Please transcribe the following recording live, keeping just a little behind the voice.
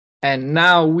And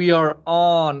now we are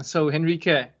on. So,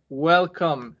 Henrique,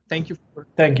 welcome. Thank you for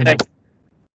Thank you, man. thank,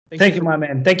 thank you Thank you, for my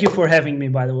man. Thank you for having me,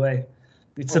 by the way.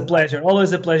 It's a for pleasure.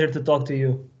 Always a pleasure to talk to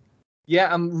you.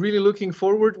 yeah. I'm really looking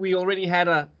forward. We already had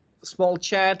a small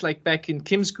chat like back in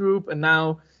Kim's group, and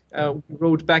now we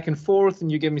wrote back and forth,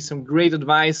 and you gave me some great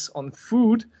advice on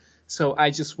food. So I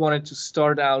just wanted to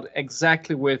start out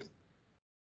exactly with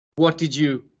what did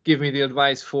you give me the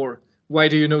advice for? Why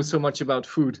do you know so much about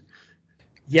food?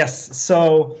 Yes.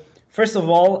 So, first of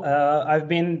all, I've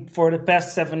been, for the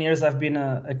past 7 years, I've been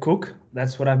a cook.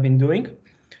 That's what I've been doing.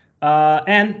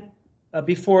 And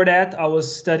before that, I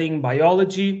was studying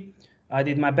biology. I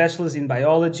did my bachelor's in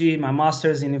biology, my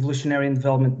master's in evolutionary and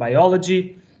development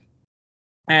biology.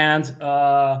 And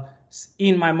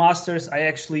in my master's, I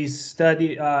actually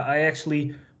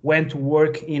went to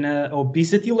work in an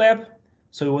obesity lab.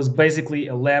 So it was basically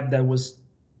a lab that was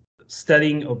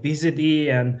studying obesity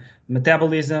and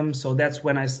metabolism. So that's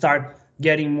when I start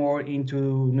getting more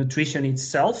into nutrition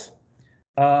itself.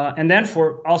 And then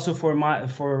for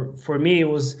me, it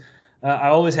was I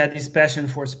always had this passion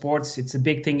for sports. It's a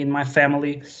big thing in my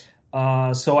family.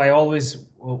 So I was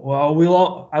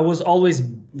always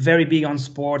very big on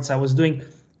sports. I was doing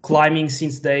climbing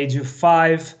since the age of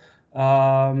 5.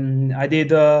 I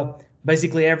did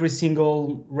basically every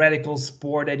single radical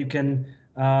sport that you can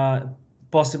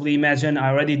possibly imagine. I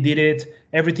already did it.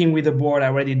 Everything with the board, I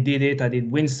already did it. I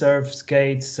did windsurf,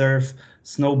 skate, surf,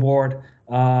 snowboard.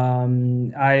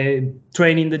 I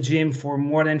train in the gym for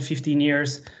more than 15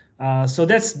 years. So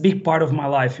that's a big part of my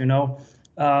life, you know.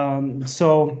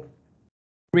 So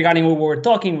regarding what we were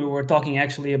talking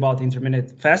actually about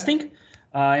intermittent fasting.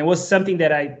 It was something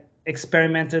that I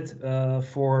experimented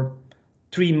for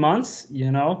 3 months, you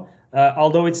know.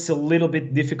 Although it's a little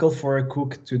bit difficult for a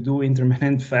cook to do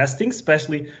intermittent fasting,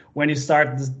 especially when you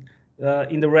start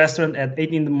in the restaurant at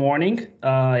 8 in the morning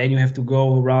and you have to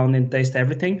go around and taste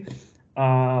everything.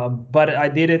 But I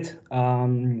did it.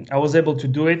 I was able to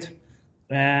do it.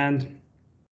 And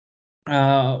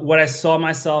what I saw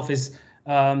myself is,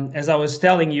 as I was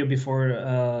telling you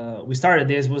before we started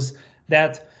this, was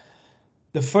that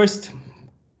the first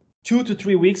 2 to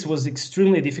 3 weeks was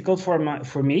extremely difficult for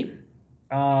me,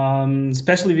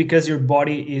 especially because your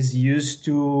body is used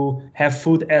to have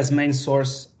food as main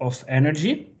source of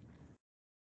energy.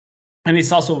 And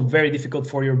it's also very difficult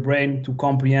for your brain to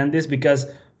comprehend this, because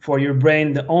for your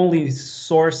brain, the only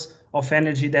source of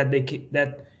energy that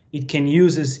it can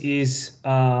use is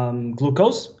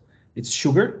glucose. It's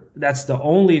sugar. That's the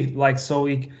only, like, so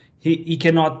he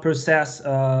cannot process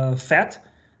fat,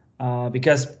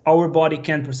 because our body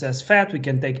can process fat. We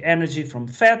can take energy from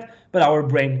fat, but our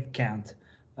brain can't.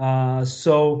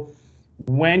 So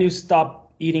when you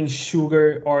stop eating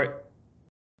sugar or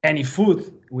any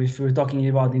food, if we're talking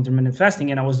about intermittent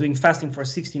fasting, and I was doing fasting for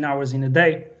 16 hours in a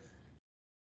day,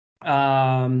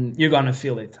 you're gonna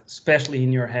feel it, especially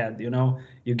in your head. You know,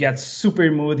 you get super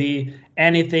moody.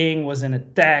 Anything was an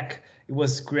attack. It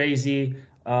was crazy.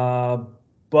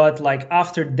 But like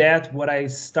after that, what I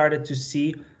started to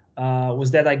see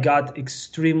was that I got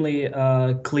extremely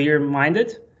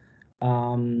clear-minded.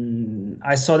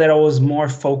 I saw that I was more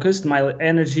focused. My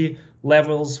energy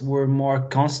levels were more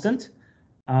constant,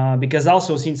 because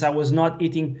also, since I was not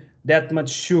eating that much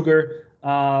sugar,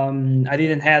 I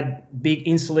didn't have big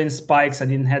insulin spikes. I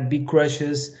didn't have big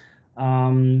crashes,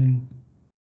 and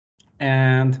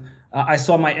I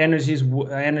saw my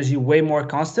energy way more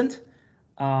constant.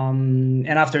 And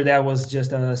after that was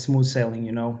just a smooth sailing,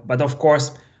 you know. But of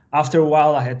course, after a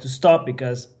while, I had to stop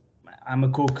because I'm a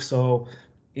cook. So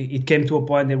it came to a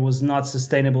point that was not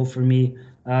sustainable for me,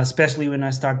 especially when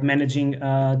I start managing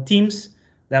teams.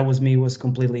 That was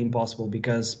completely impossible,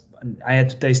 because I had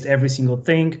to taste every single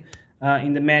thing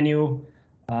in the menu.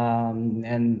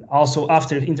 And also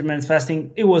after intermittent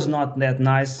fasting, it was not that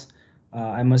nice,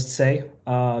 I must say,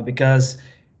 because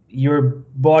your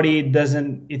body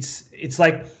doesn't. It's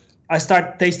like I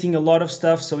start tasting a lot of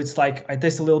stuff. So it's like I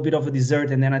taste a little bit of a dessert,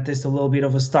 and then I taste a little bit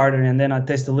of a starter, and then I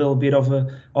taste a little bit of a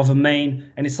main,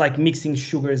 and it's like mixing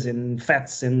sugars and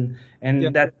fats, Yeah.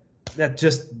 and that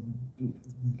just,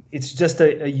 it's just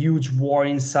a huge war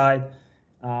inside.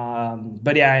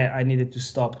 But yeah, I needed to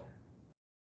stop.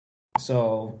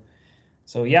 So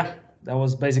yeah, that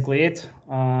was basically it.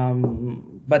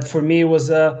 But for me, it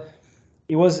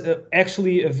was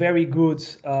actually a very good.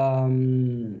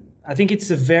 I think it's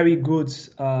a very good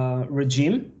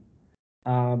regime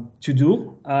to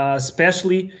do,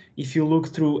 especially if you look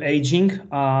through aging.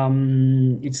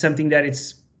 It's something that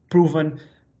it's proven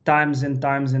times and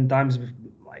times and times.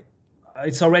 Like,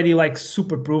 it's already like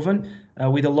super proven.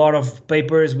 with a lot of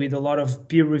papers, with a lot of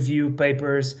peer review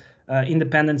papers,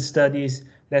 independent studies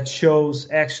that shows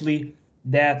actually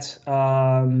that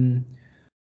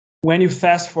when you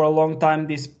fast for a long time,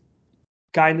 this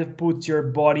kind of puts your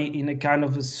body in a kind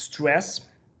of a stress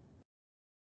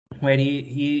where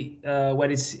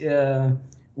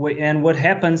and what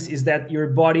happens is that your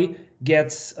body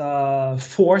gets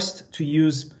forced to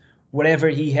use whatever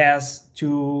he has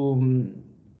to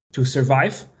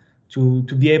survive, to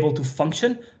be able to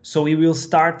function. So he will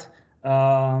start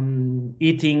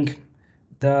eating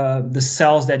the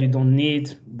cells that you don't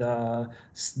need, the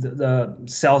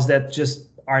cells that just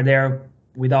are there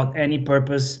without any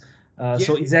purpose.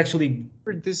 So it's actually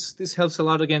this helps a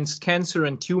lot against cancer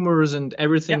and tumors and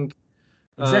everything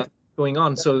exactly. Going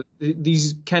on. So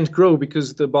these can't grow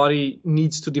because the body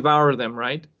needs to devour them,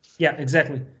 right? Yeah,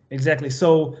 exactly.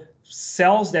 So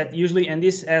cells that usually, and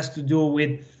this has to do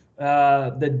with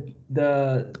the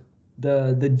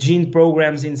gene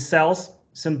programs in cells.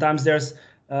 Sometimes there's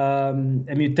a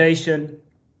mutation,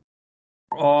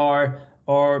 or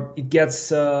it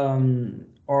gets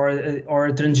or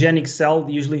a transgenic cell.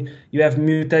 Usually you have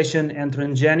mutation and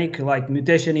transgenic. Like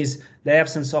mutation is the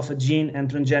absence of a gene,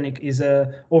 and transgenic is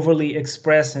a overly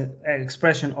expression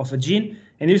of a gene.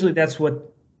 And usually that's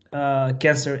what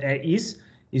cancer is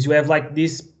you have like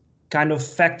these kind of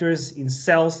factors in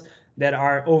cells that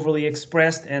are overly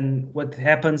expressed, and what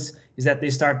happens is that they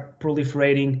start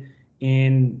proliferating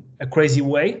in a crazy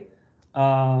way,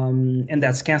 and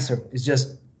that's cancer. It's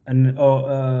just an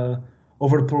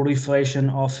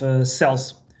overproliferation of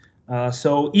cells.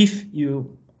 So if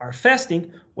you are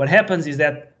fasting, what happens is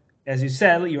that, as you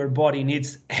said, your body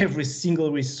needs every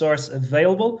single resource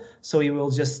available, so you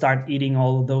will just start eating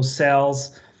all of those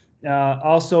cells.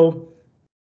 Also,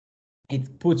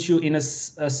 it puts you in a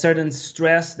certain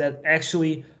stress that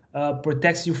actually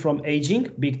protects you from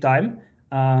aging big time.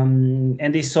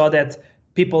 And they saw that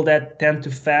people that tend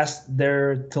to fast,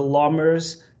 their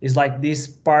telomeres is like this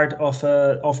part of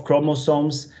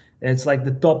chromosomes. It's like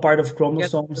the top part of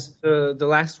chromosomes. The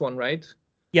last one, right?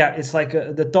 Yeah, it's like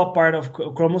the top part of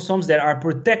chromosomes that are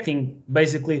protecting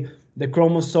basically the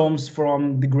chromosomes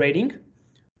from degrading.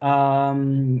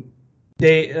 The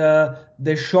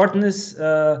shortness.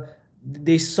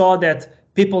 They saw that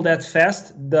people that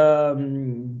fast, the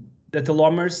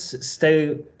telomeres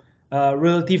stay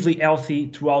relatively healthy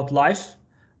throughout life,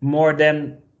 more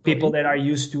than people that are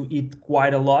used to eat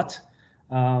quite a lot.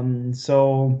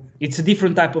 So it's a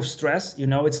different type of stress.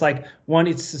 It's like one,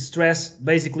 it's a stress,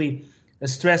 basically a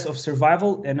stress of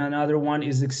survival, and another one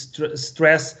is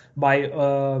stress by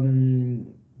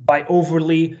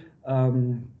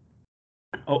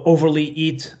overly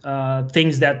eat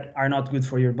things that are not good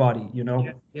for your body.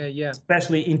 Yeah.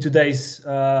 Especially in today's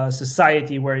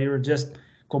society, where you're just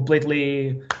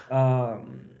completely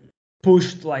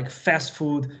pushed like fast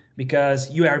food, because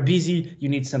you are busy, you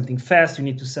need something fast, you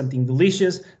need to something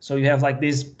delicious, so you have like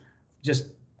this just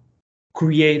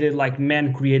created, like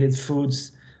man-created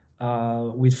foods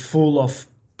with full of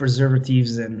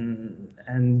preservatives and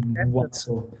what.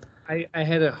 So I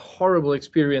had a horrible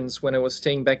experience when I was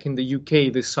staying back in the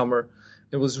UK this summer.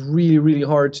 It was really, really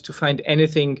hard to find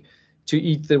anything to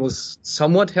eat that was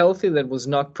somewhat healthy, that was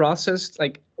not processed.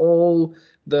 Like all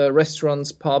the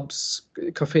restaurants, pubs,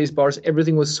 cafes, bars,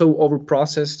 everything was so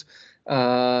overprocessed.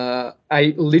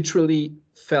 I literally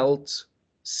felt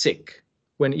sick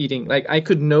when eating. Like I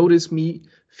could notice me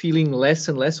feeling less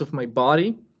and less of my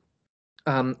body,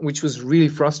 which was really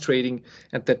frustrating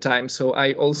at that time. So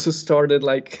I also started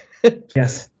like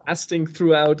fasting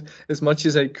throughout as much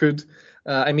as I could.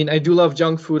 I mean, I do love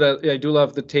junk food. I do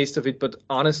love the taste of it, but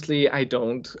honestly, I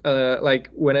don't. Like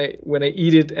when I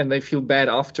eat it and I feel bad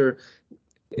after,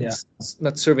 it's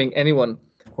not serving anyone.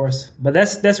 Of course, but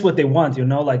that's what they want,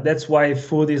 like that's why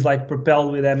food is like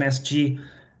propelled with MSG,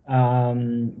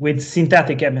 with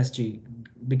synthetic MSG,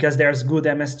 because there's good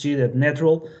MSG that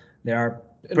natural. There are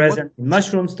present in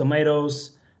mushrooms,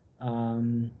 tomatoes.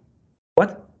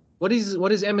 What is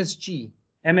MSG?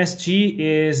 MSG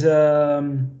is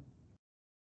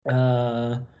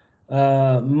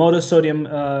monosodium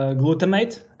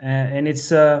glutamate, and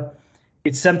it's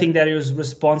something that is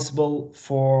responsible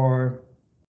for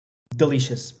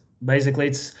delicious. Basically,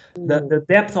 it's the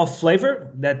depth of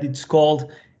flavor that it's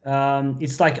called.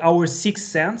 It's like our sixth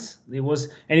sense. It was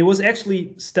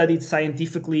actually studied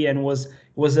scientifically, and was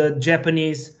a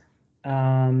Japanese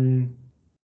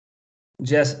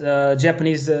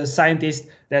Japanese scientist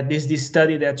that did this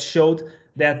study that showed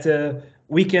that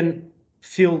we can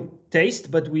feel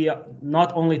taste, but we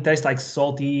not only taste like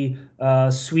salty,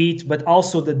 sweet, but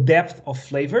also the depth of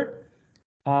flavor.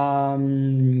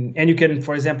 And you can,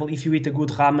 for example, if you eat a good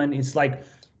ramen, it's like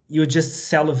you're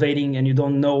just salivating and you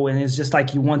don't know, and it's just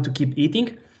like you want to keep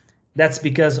eating. That's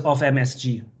because of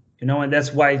MSG, and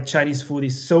that's why Chinese food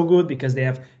is so good, because they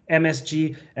have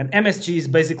MSG, and MSG is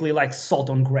basically like salt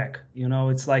on crack.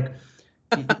 It's like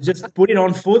you just put it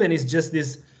on food, and it's just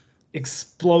this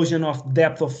explosion of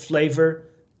depth of flavor.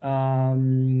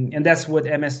 And that's what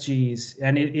MSG is,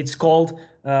 and it's called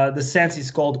the sense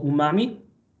is called umami.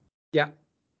 Yeah.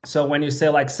 So when you say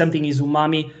like something is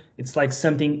umami, it's like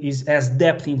something has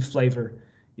depth in flavor,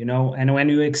 And when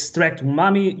you extract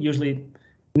umami, usually,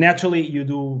 naturally, you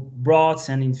do broths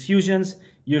and infusions,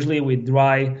 usually with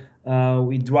dry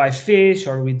fish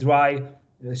or with dry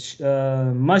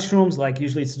mushrooms. Like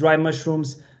usually it's dry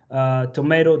mushrooms,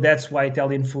 tomato. That's why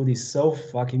Italian food is so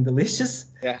fucking delicious.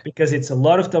 Yeah. Because it's a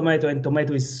lot of tomato, and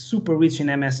tomato is super rich in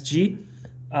MSG.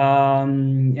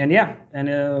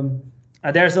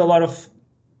 There's a lot of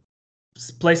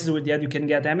places with that you can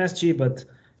get MSG,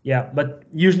 but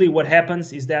usually what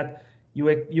happens is that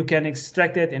you can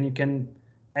extract it, and you can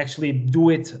actually do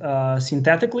it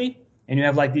synthetically, and you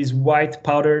have like this white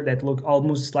powder that look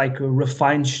almost like a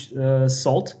refined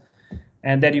salt,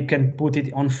 and then you can put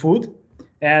it on food,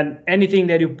 and anything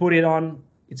that you put it on,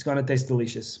 it's gonna taste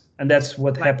delicious. And that's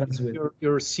what happens with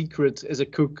your secret as a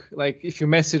cook. Like if you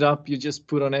mess it up, you just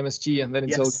put on MSG, and then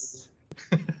it's all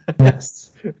good.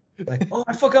 Yes. Like, oh,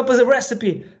 I fuck up as a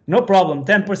recipe. No problem.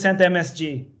 10%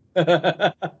 MSG.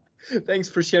 Thanks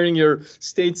for sharing your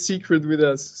state secret with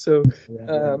us. So,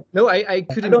 no, I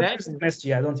couldn't imagine.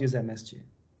 MSG. I don't use MSG.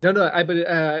 No.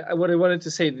 But what I wanted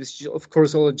to say, this is of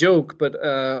course all a joke. But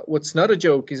what's not a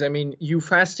joke is, I mean, you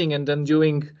fasting and then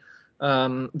doing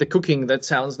the cooking. That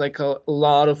sounds like a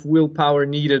lot of willpower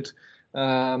needed.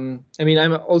 I mean,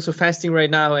 I'm also fasting right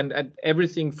now, and at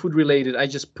everything food related, I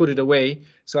just put it away,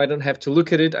 so I don't have to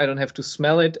look at it, I don't have to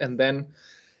smell it, and then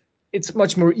it's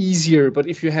much more easier. But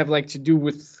if you have like to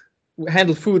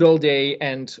handle food all day,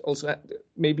 and also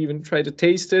maybe even try to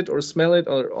taste it or smell it,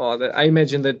 I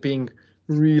imagine that being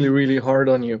really, really hard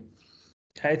on you.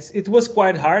 It was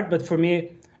quite hard, but for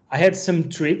me, I had some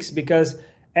tricks, because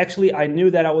actually I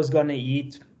knew that I was gonna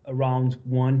eat around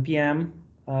 1 p.m.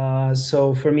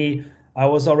 So for me, I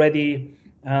was already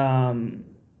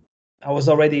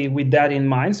with that in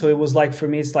mind. So it was like, for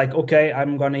me, it's like, okay,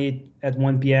 I'm gonna eat at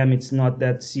 1 p.m. It's not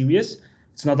that serious.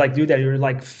 It's not like that you're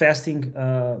like fasting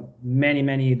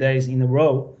many days in a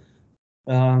row.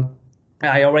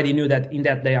 I already knew that in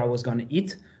that day I was gonna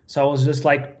eat. So I was just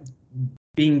like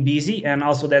being busy, and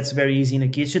also that's very easy in the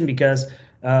kitchen, because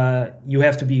you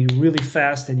have to be really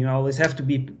fast, and you always have to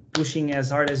be pushing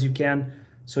as hard as you can.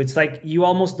 So it's like you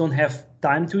almost don't have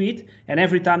time to eat. And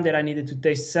every time that I needed to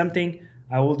taste something,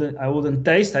 I wouldn't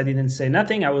taste. I didn't say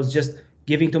nothing. I was just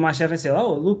giving to my chef and say,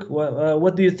 "Oh, look,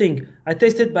 what do you think? I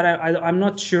tasted, but I'm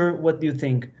not sure. What do you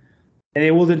think?" And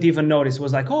they wouldn't even notice. It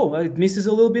was like, "Oh, it misses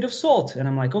a little bit of salt." And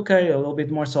I'm like, "Okay, a little bit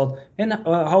more salt." And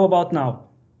how about now?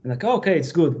 And like, oh, "Okay,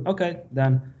 it's good. Okay,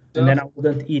 done." And then I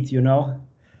wouldn't eat,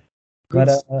 But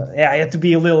I had to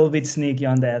be a little bit sneaky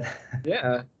on that.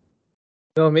 Yeah.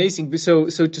 No, amazing. So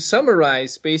to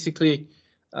summarize, basically,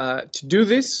 to do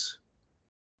this,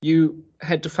 you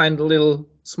had to find little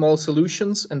small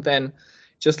solutions, and then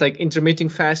just like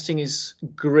intermittent fasting is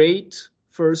great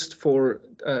first for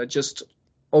just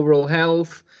overall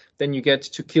health. Then you get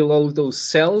to kill all those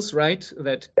cells, right?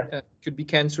 That could be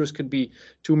cancerous, could be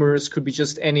tumors, could be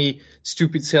just any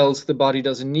stupid cells the body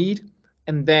doesn't need.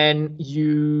 And then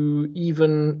you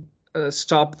even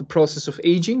stop the process of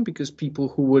aging, because people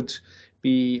who would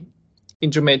be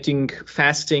intermittent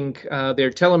fasting,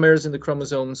 their telomeres in the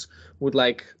chromosomes would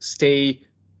like stay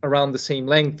around the same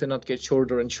length and not get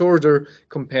shorter and shorter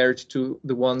compared to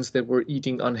the ones that were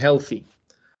eating unhealthy.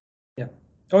 Yeah,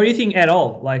 or eating at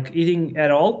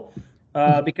all,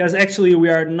 because actually we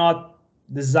are not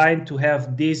designed to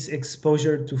have this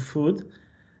exposure to food.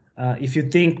 If you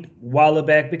think while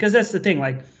back, because that's the thing,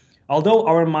 like, although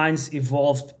our minds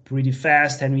evolved pretty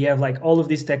fast and we have like all of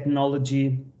this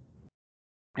technology,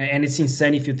 and it's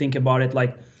insane if you think about it,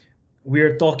 like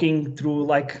we're talking through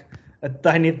like a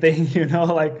tiny thing,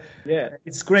 like, yeah,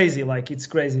 it's crazy.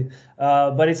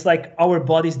 But it's like our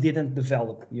bodies didn't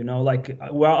develop, like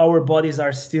our bodies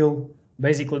are still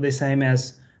basically the same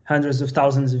as hundreds of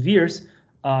thousands of years,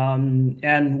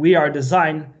 and we are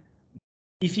designed.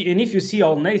 If you see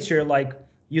all nature, like,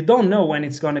 you don't know when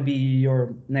it's going to be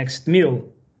your next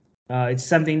meal. It's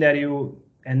something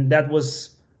that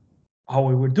was how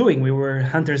we were doing. We were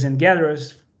hunters and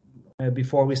gatherers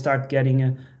before we start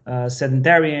getting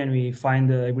sedentary, and we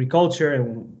find agriculture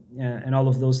and all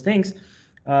of those things.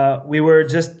 We were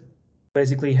just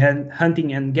basically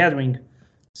hunting and gathering.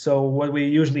 So what we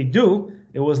usually do,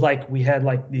 it was like we had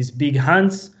like these big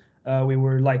hunts. We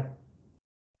were like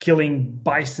killing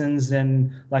bisons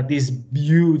and like these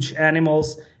huge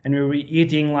animals, and we were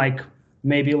eating like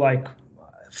maybe like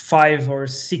 5 or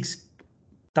 6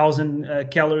 thousand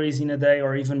calories in a day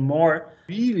or even more.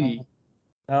 Really?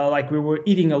 Like we were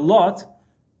eating a lot,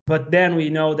 but then we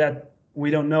know that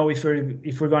we don't know if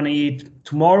we're going to eat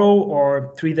tomorrow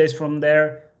or 3 days from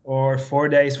there or 4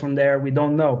 days from there. We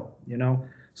don't know, you know.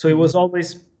 So it was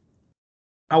always,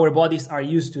 our bodies are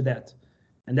used to that,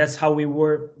 and that's how we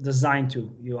were designed to.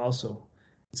 You also,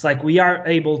 it's like we are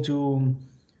able to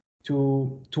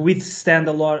withstand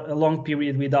a long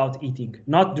period without eating,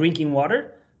 not drinking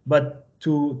water, but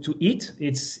to eat.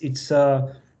 It's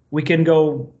we can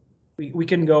go we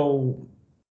can go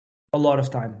a lot of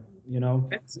time, you know.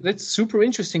 That's super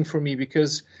interesting for me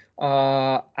because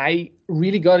I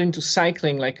really got into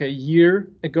cycling like a year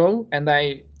ago, and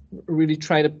I really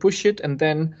try to push it, and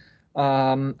then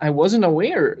I wasn't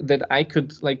aware that I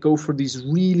could like go for these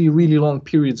really, really long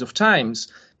periods of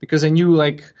times, because I knew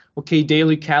like, okay,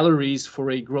 daily calories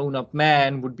for a grown-up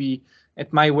man would be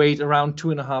at my weight around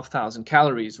 2,500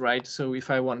 calories, right? So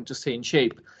if I wanted to stay in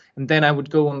shape, and then I would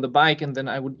go on the bike, and then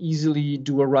I would easily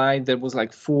do a ride that was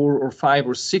like 4 or 5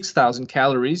 or 6,000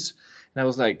 calories, and I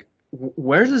was like,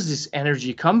 where does this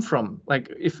energy come from?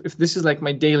 Like if this is like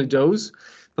my daily dose.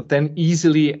 But then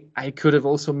easily I could have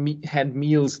also had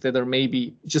meals that are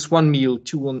maybe just one meal,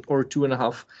 2 or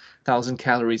 2.5 thousand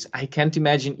calories. I can't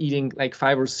imagine eating like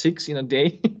 5 or 6 in a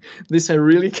day. This I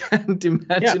really can't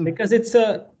imagine. Yeah, because it's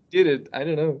did it. I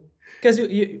don't know. Because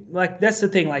you like, that's the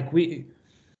thing. Like we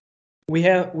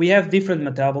have different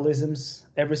metabolisms.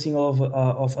 Every single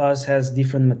of us has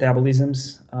different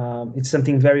metabolisms. It's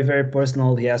something very, very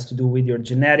personal. It has to do with your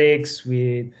genetics,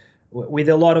 with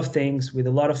a lot of things, with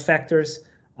a lot of factors.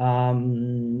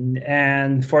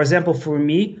 And for example, for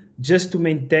me, just to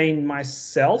maintain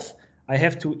myself, I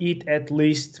have to eat at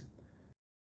least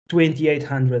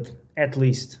 2,800 at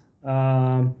least.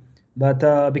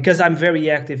 But because I'm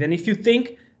very active, and if you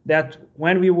think that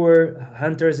when we were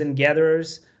hunters and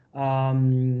gatherers,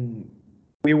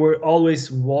 we were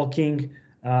always walking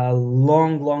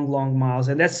long miles,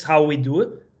 and that's how we do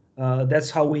it.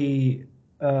 That's how we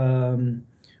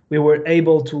were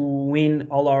able to win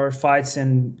all our fights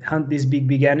and hunt these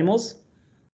big animals,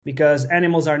 because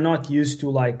animals are not used to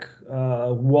like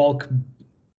walk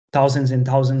thousands and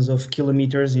thousands of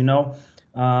kilometers, you know.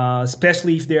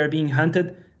 Especially if they are being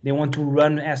hunted, they want to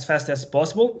run as fast as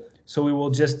possible. So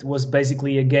was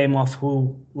basically a game of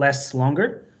who lasts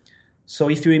longer. So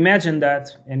if you imagine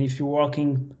that, and if you're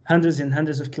walking hundreds and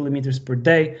hundreds of kilometers per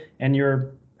day, and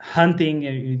you're hunting,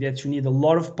 that you need a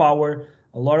lot of power,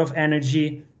 a lot of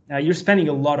energy, you're spending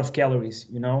a lot of calories,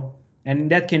 you know, and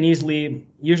that can usually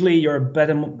your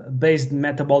based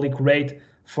metabolic rate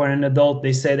for an adult,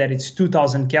 they say that it's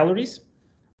 2,000 calories.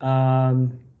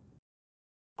 And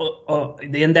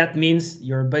that means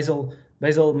your basal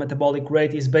metabolic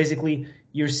rate is basically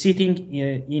you're sitting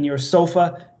in your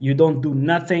sofa, you don't do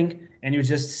nothing, and you're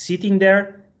just sitting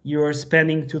there. You're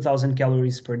spending 2,000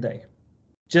 calories per day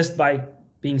just by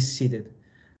being seated.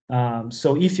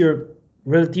 So if you're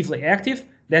relatively active,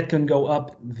 that can go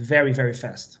up very, very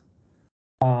fast.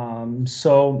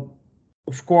 So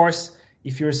of course,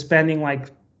 if you're spending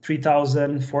like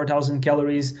 3,000, 4,000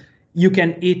 calories, you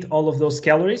can eat all of those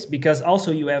calories, because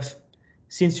also you have,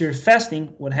 since you're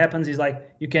fasting, what happens is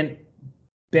like you can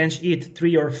bench eat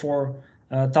 3 or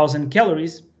 4,000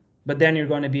 calories, but then you're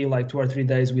going to be like 2 or 3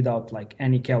 days without like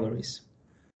any calories.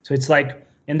 So it's like,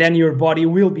 and then your body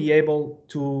will be able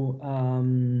to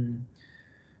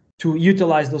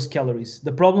utilize those calories.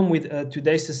 The problem with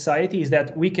today's society is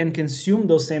that we can consume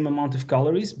those same amount of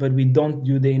calories, but we don't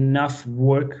do the enough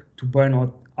work to burn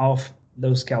off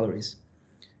those calories.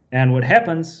 And what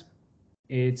happens,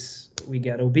 we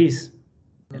get obese,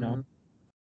 you know.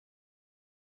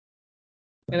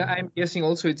 And I'm guessing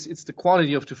also it's the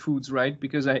quality of the foods, right?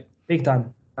 Because big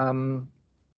time. And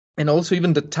also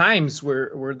even the times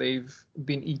where they've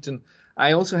been eaten.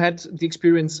 I also had the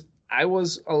experience. I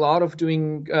was a lot of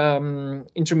doing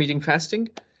intermittent fasting,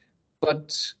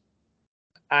 but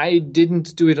I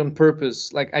didn't do it on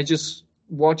purpose. Like I just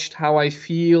watched how I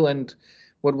feel and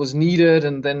what was needed,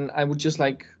 and then I would just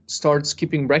like start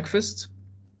skipping breakfast.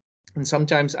 And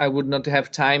sometimes I would not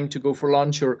have time to go for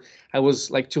lunch, or I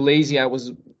was like too lazy. I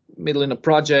was middle in a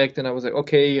project and I was like,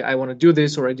 okay, I want to do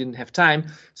this, or I didn't have time.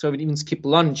 So I would even skip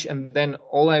lunch. And then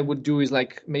all I would do is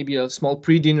like maybe a small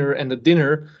pre-dinner and a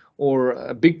dinner, or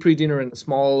a big pre-dinner and a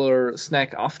smaller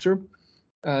snack after.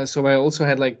 So I also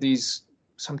had like these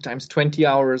sometimes 20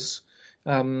 hours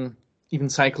even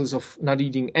cycles of not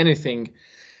eating anything.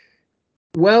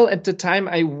 Well, at the time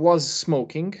I was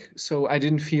smoking, so I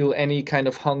didn't feel any kind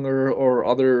of hunger or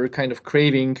other kind of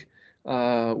craving,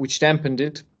 which dampened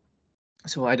it.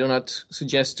 So I do not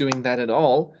suggest doing that at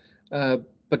all.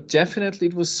 But definitely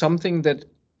it was something that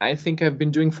I think I've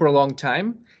been doing for a long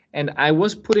time. And I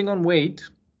was putting on weight.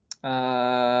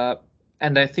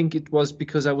 And I think it was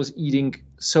because I was eating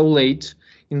so late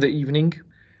in the evening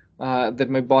that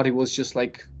my body was just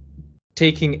like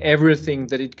taking everything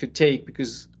that it could take,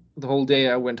 because the whole day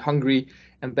I went hungry,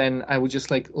 and then I would just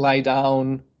like lie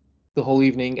down the whole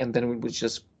evening, and then we would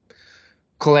just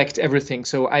collect everything.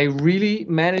 So I really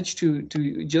managed to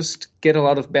just get a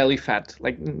lot of belly fat,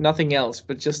 like nothing else,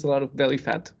 but just a lot of belly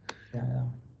fat. Yeah.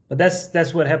 But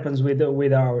that's what happens with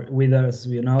us,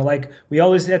 you know. Like we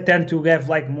always tend to have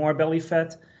like more belly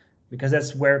fat because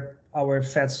that's where our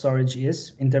fat storage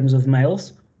is in terms of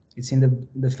males. It's in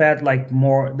the fat, like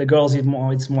more the girls eat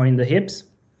more. It's more in the hips.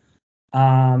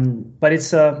 But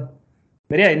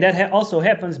yeah, and that also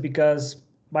happens because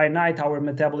by night our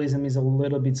metabolism is a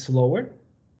little bit slower,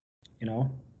 you know.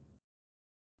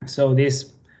 So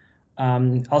this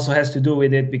also has to do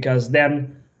with it, because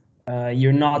then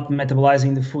you're not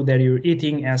metabolizing the food that you're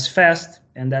eating as fast,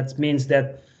 and that means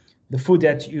that the food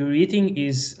that you're eating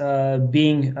is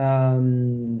being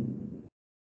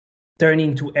turned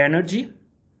into energy.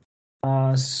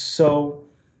 So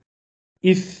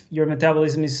if your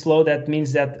metabolism is slow, that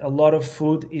means that a lot of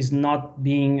food is not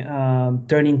being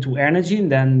turned into energy,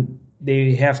 and then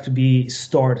they have to be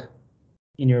stored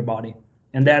in your body.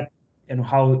 And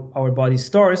how our body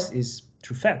stores is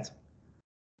through fat.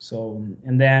 So,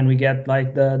 and then we get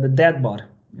like the dead bod,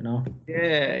 you know?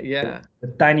 Yeah. The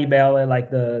tiny belly, like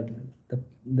the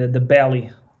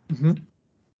belly. Mm-hmm.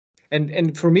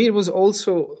 And for me, it was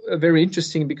also very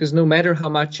interesting because no matter how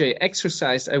much I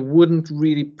exercised, I wouldn't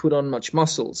really put on much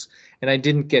muscles. And I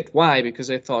didn't get why,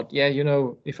 because I thought, yeah, you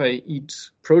know, if I eat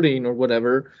protein or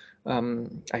whatever,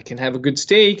 I can have a good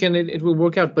steak and it will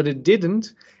work out. But it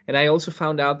didn't. And I also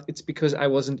found out it's because I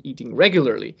wasn't eating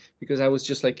regularly, because I was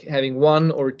just like having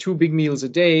 1 or 2 big meals a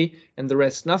day and the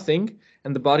rest nothing.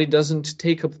 And the body doesn't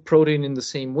take up protein in the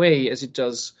same way as it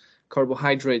does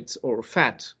carbohydrates or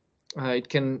fat. It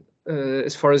can,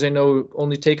 as far as I know,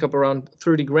 only take up around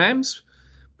 30 grams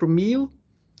per meal.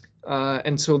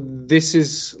 And so this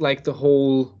is like the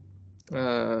whole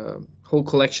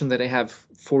collection that I have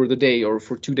for the day or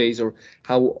for 2 days, or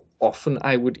how often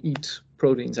I would eat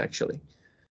proteins actually.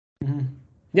 Mm-hmm.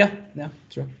 Yeah,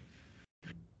 true.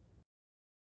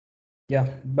 Yeah,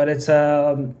 but it's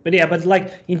but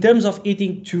like in terms of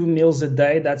eating 2 meals a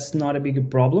day, that's not a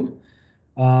big problem,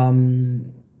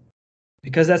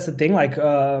 because that's the thing. Like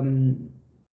to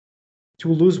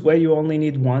lose weight, you only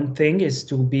need one thing, is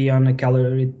to be on a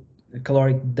caloric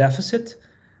deficit.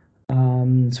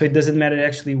 So it doesn't matter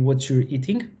actually what you're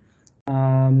eating.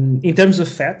 In terms of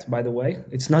fat, by the way,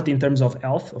 it's not in terms of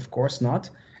health, of course not.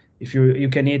 If you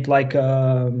can eat like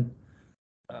 400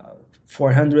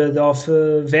 of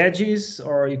veggies,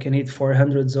 or you can eat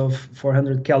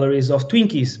 400 calories of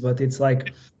Twinkies, but it's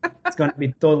like it's going to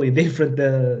be totally different.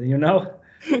 You know,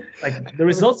 like the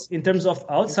results in terms of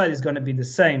outside is going to be the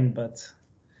same, but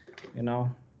you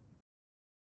know.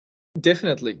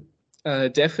 Definitely.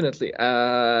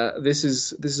 This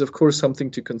is of course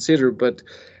something to consider, but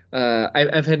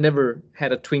I've never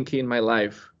had a Twinkie in my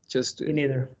life. Just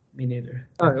Me neither.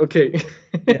 Oh, okay.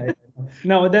 Yeah.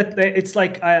 No, that it's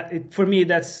like for me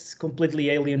that's completely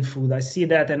alien food. I see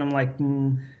that and I'm like,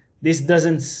 this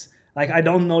doesn't, like, I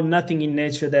don't know nothing in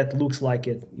nature that looks like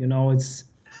it. You know, it's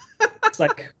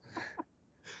like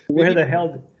where the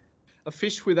hell? A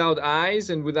fish without eyes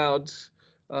and without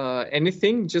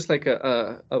anything, just like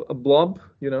a blob,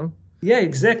 you know? Yeah,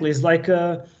 exactly. It's like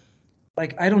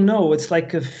I don't know. It's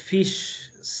like a fish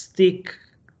stick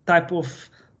type of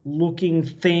looking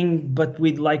thing, but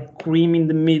with like cream in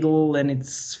the middle, and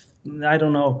it's, I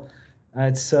don't know.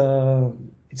 It's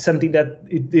something that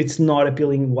it's not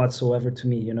appealing whatsoever to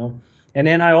me, you know. And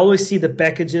then I always see the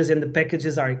packages, and the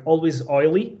packages are always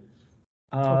oily.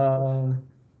 And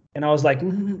I was like,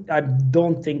 I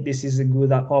don't think this is a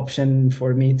good option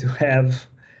for me to have,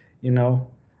 you know.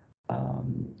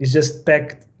 It's just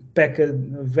pack a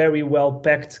very well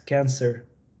packed cancer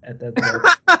at that point.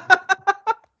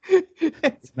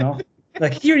 You know,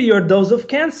 like, here your dose of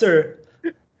cancer.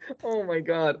 Oh my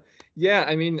God. Yeah,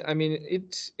 I mean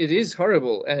it is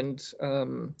horrible, and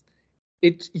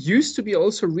it used to be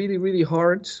also really, really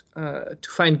hard to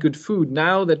find good food.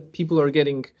 Now that people are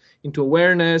getting into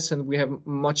awareness and we have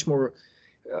much more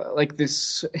like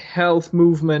this health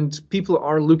movement. People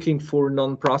are looking for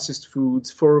non-processed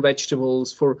foods, for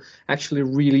vegetables, for actually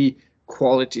really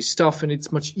quality stuff, and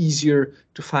it's much easier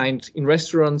to find in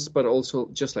restaurants, but also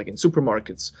just like in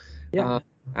supermarkets. Yeah.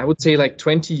 I would say like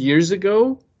 20 years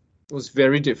ago it was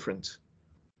very different.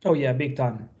 Oh yeah, big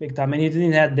time, big time. And you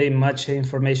didn't have that much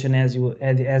information as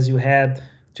you had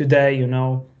today.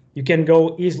 You can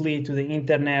go easily to the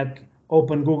internet,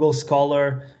 open Google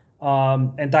Scholar,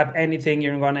 and type anything.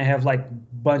 You're gonna have like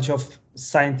bunch of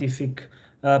scientific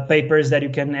papers that you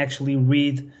can actually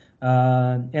read,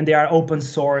 and they are open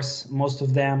source, most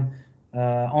of them.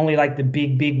 Only like the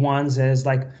big ones, as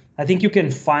like I think you can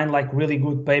find like really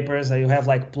good papers. You have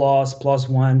like plus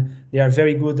one. They are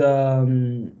very good.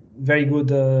 Very good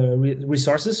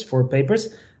resources for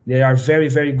papers. They are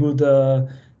very good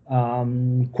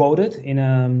quoted in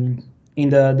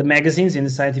the magazines, in the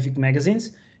scientific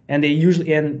magazines, and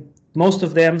most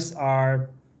of them are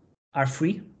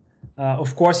free.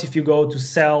 Of course, if you go to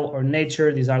Cell or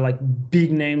Nature, these are like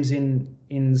big names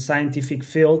in scientific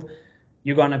field.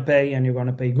 You're gonna pay, and you're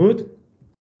gonna pay good,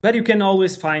 but you can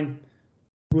always find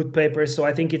good papers. So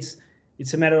I think it's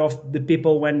a matter of the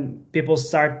people. When people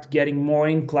start getting more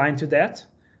inclined to that,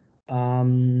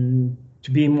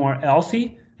 to be more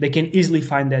healthy, they can easily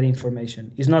find that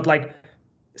information. It's not like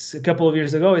a couple of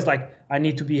years ago. It's like, I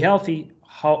need to be healthy.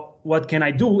 What can I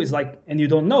do? Is like, and you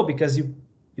don't know, because you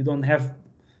don't have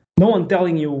no one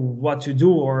telling you what to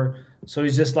do, or so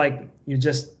it's just like you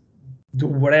just do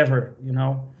whatever,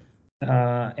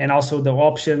 and also the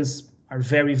options are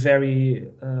very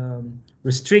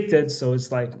restricted. So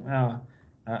it's like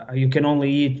you can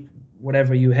only eat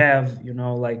whatever you have,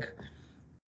 like.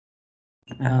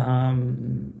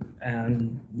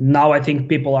 And now I think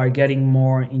people are getting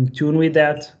more in tune with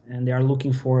that, and they are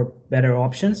looking for better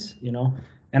options,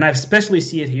 And I especially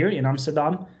see it here in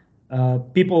Amsterdam.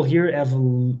 People here have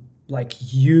like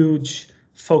huge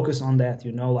focus on that,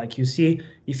 Like you see,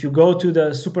 if you go to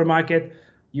the supermarket,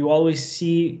 you always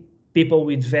see people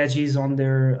with veggies on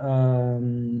their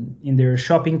in their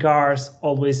shopping cars.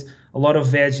 Always a lot of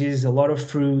veggies, a lot of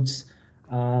fruits,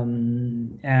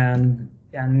 and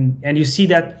you see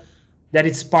that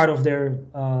it's part of their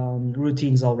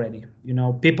routines already.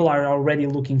 People are already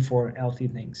looking for healthy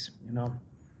things.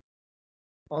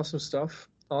 Awesome stuff.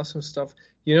 Awesome stuff.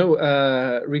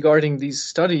 Regarding these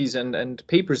studies and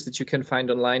papers that you can find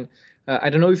online, I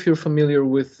don't know if you're familiar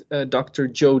with Dr.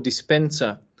 Joe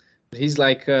Dispenza. He's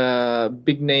like a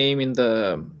big name in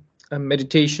the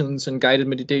meditations and guided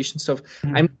meditation stuff.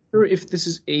 Mm-hmm. I'm not sure if this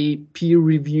is a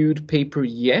peer-reviewed paper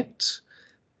yet,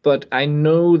 but I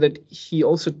know that he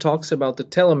also talks about the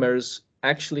telomeres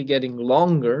actually getting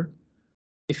longer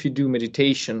if you do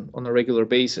meditation on a regular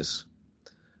basis.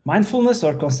 Mindfulness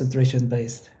or concentration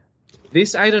based?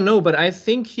 This I don't know, but I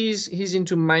think he's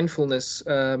into mindfulness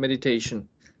meditation.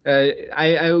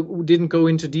 I didn't go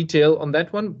into detail on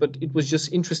that one, but it was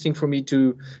just interesting for me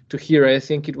to hear. I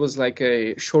think it was like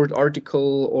a short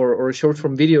article or a short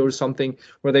form video or something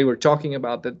where they were talking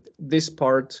about that this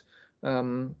part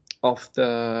of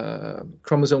the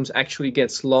chromosomes actually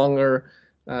gets longer,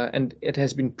 and it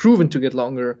has been proven to get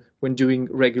longer when doing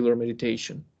regular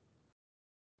meditation.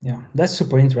 Yeah, that's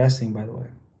super interesting, by the way.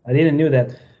 I didn't know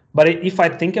that. But if I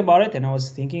think about it, and I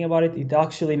was thinking about it, it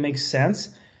actually makes sense,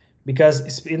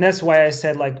 because and that's why I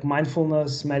said like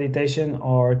mindfulness meditation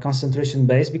or concentration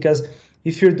based, because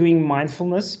if you're doing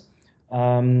mindfulness,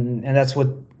 and that's what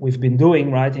we've been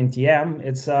doing, right, in TM,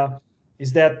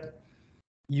 is that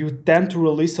you tend to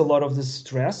release a lot of the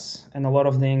stress and a lot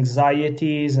of the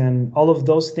anxieties and all of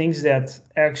those things that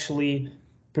actually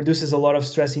produces a lot of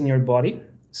stress in your body,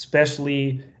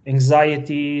 especially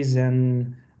anxieties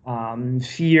and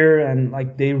fear, and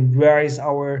like they raise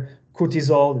our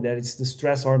cortisol, that it's the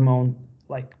stress hormone,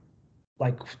 like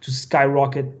to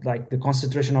skyrocket, like the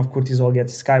concentration of cortisol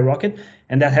gets skyrocket,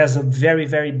 and that has a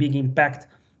very big impact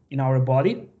in our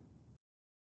body.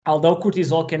 Although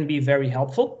cortisol can be very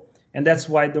helpful, and that's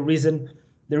why the reason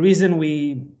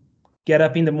we get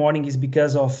up in the morning is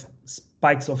because of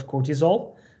spikes of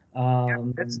cortisol.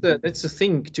 That's the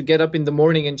thing, to get up in the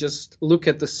morning and just look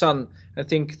at the sun. I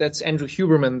think that's Andrew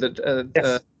Huberman that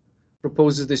yes.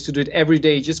 Proposes this, to do it every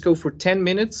day. Just go for 10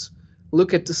 minutes,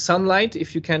 look at the sunlight.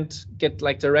 If you can't get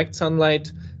like direct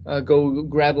sunlight, go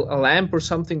grab a lamp or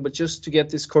something, but just to get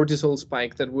this cortisol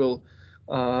spike that will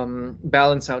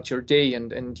balance out your day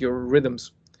and your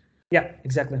rhythms. Yeah,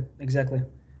 exactly.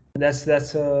 That's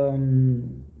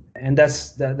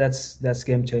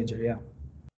game changer.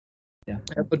 Yeah.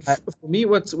 But for me,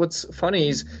 what's funny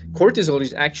is cortisol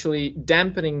is actually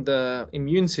dampening the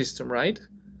immune system, right?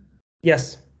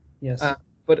 Yes.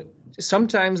 But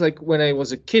sometimes, like when I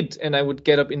was a kid and I would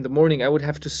get up in the morning, I would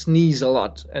have to sneeze a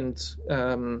lot and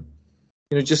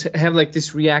just have like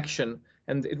this reaction.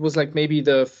 And it was like maybe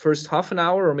the first half an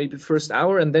hour or maybe first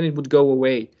hour, and then it would go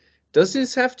away. Does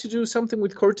this have to do something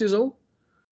with cortisol?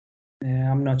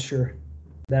 Yeah, I'm not sure.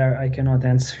 There, I cannot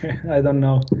answer. I don't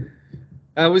know.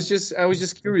 I was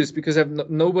just curious because I've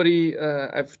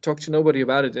talked to nobody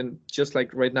about it, and just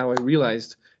like right now I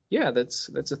realized, yeah, that's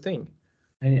a thing.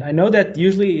 I know that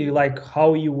usually, like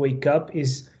how you wake up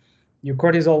is your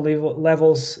cortisol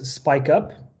levels spike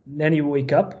up, then you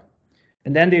wake up,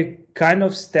 and then they kind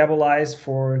of stabilize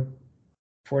for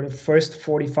the first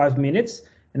 45 minutes,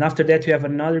 and after that you have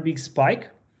another big spike,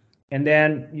 and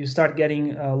then you start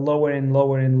getting lower and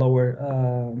lower and lower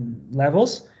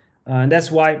levels, and that's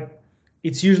why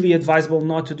it's usually advisable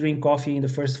not to drink coffee in the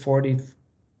first 40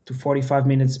 to 45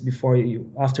 minutes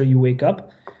after you wake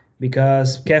up,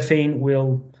 because caffeine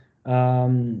will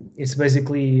it's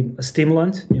basically a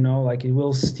stimulant, like it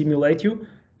will stimulate you.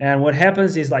 And what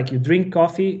happens is, like, you drink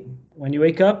coffee when you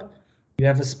wake up, you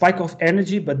have a spike of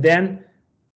energy, but then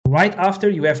right after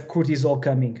you have cortisol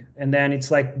coming, and then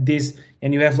it's like this,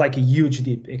 and you have like a huge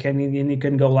dip. It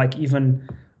can go like even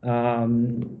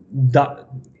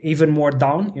more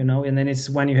down, and then it's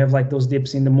when you have like those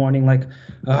dips in the morning, like,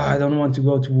 I don't want to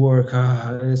go to work.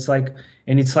 It's like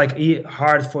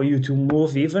hard for you to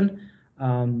move even.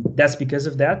 That's because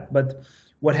of that. But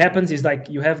what happens is, like,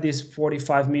 you have this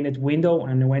 45-minute window,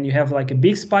 and when you have like a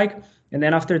big spike, and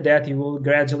then after that you will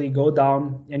gradually go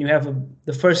down, and you have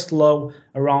the first low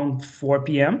around 4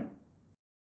 p.m.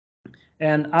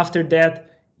 And after that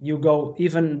you go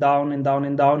even down and down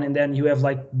and down, and then you have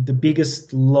like the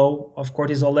biggest low of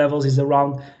cortisol levels is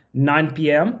around 9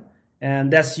 p.m. And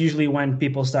that's usually when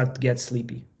people start to get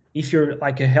sleepy. If you're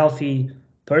like a healthy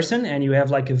person and you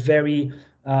have like a very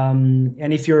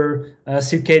and if your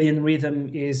circadian rhythm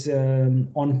is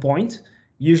on point,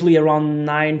 usually around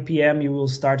 9 p.m. you will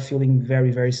start feeling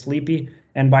very, very sleepy,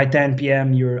 and by 10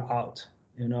 p.m. you're out,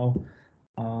 and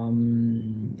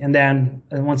then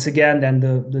once again, then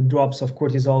the drops of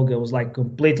cortisol goes like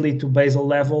completely to basal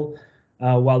level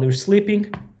while you're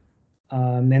sleeping,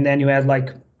 and then you had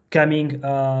like coming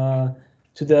to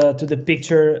the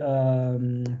picture,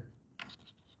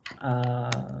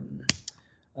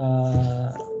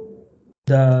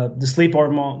 the sleep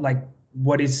hormone, like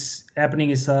what is happening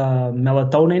is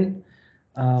melatonin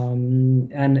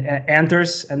and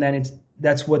enters, and then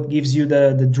that's what gives you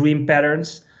the dream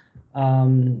patterns.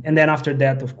 And then after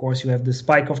that, of course, you have the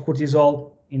spike of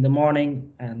cortisol in the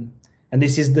morning, and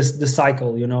this is the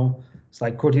cycle, It's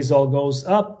like cortisol goes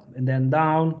up and then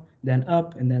down, then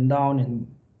up and then down, and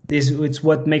it's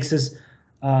what makes us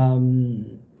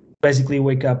basically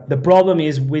wake up. The problem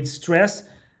is with stress,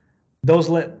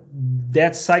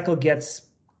 that cycle gets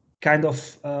kind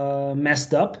of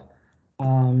messed up,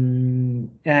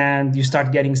 and you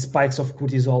start getting spikes of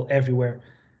cortisol everywhere,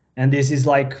 and this is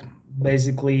like,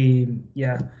 basically,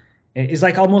 yeah, it's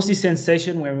like almost this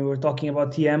sensation when we were talking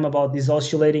about TM, about this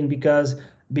oscillating because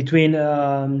between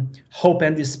hope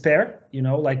and despair,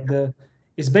 like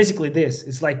it's basically this.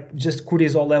 It's like just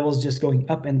cortisol levels just going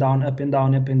up and down, up and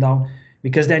down, up and down,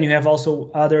 because then you have also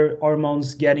other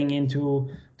hormones getting into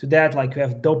that, like you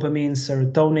have dopamine,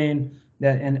 serotonin,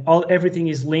 and everything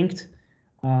is linked,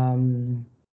 and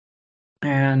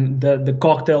the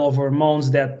cocktail of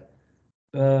hormones that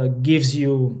gives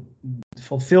you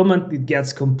fulfillment, it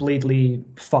gets completely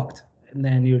fucked, and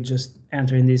then you just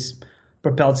enter in this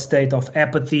propelled state of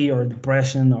apathy or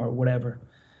depression or whatever.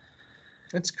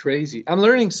 That's crazy. I'm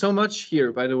learning so much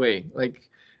here, by the way. Like,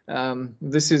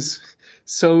 this is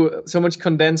so much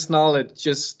condensed knowledge.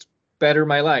 Just better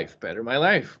my life.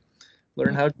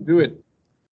 Learn how to do it.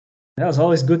 That was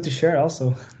always good to share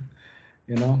also.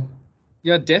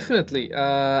 Yeah, definitely.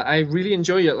 I really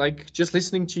enjoy it. Like, just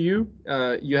listening to you.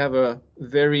 You have a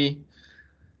very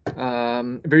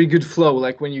very good flow.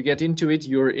 Like, when you get into it,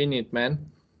 you're in it, man.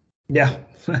 Yeah.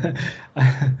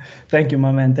 Thank you,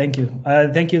 my man. Thank you.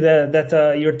 Thank you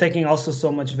that you're taking also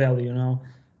so much value,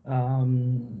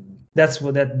 that's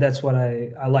what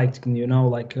I liked,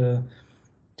 like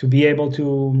to be able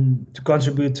to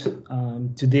contribute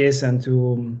to this and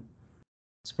to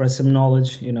spread some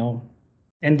knowledge,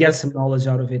 and get some knowledge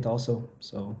out of it also.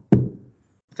 So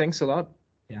thanks a lot.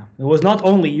 Yeah, it was not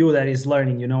only you that is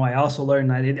learning, I also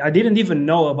learned. I didn't even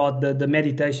know about the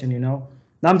meditation, Now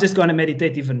I'm just going to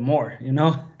meditate even more,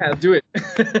 I'll do it.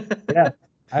 Yeah,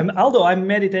 although I'm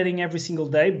meditating every single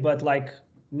day, but like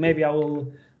maybe I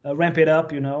will ramp it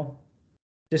up,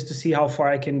 just to see how far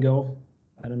I can go.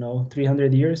 I don't know,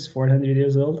 300 years, 400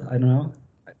 years old. I don't know.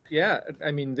 Yeah,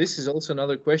 I mean, this is also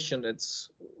another question. That's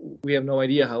we have no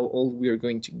idea how old we are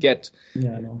going to get.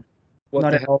 Yeah, no, What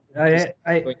not the at hell all. is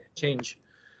going to change?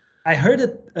 I heard a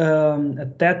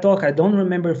TED talk. I don't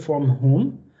remember from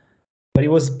whom, but it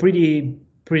was pretty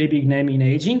big name in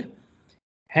aging.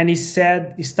 And he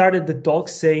started the talk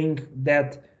saying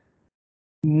that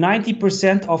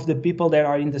 90% of the people that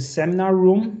are in the seminar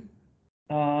room,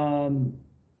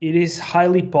 it is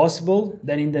highly possible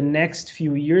that in the next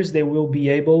few years they will be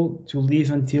able to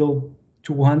live until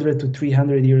 200 to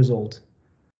 300 years old.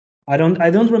 I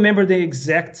don't remember the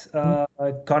exact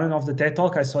content of the TED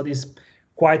talk. I saw this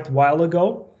quite a while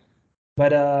ago,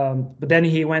 but then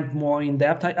he went more in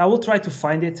depth. I will try to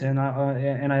find it, and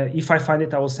if I find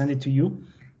it, I will send it to you.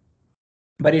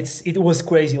 But it was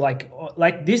crazy. Like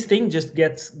this thing just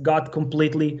got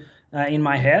completely in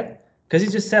my head, because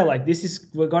it just said like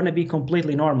we're gonna be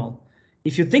completely normal.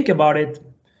 If you think about it,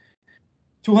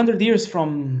 200 years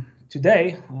from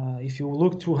today, if you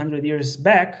look 200 years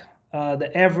back,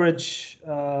 the average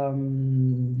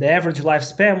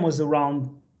lifespan was around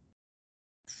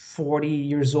 40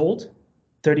 years old,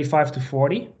 35 to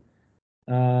 40.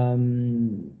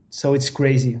 So it's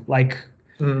crazy. Like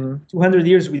 200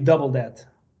 years, we double that,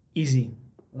 easy.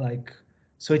 Like,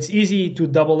 so it's easy to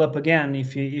double up again.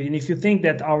 If you think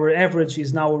that our average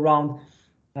is now around,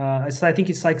 I think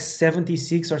it's like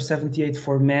 76 or 78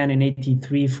 for men and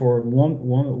 83 for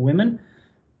women.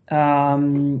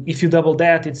 If you double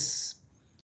that, it's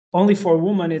only for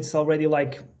women. It's already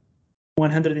like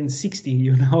 160.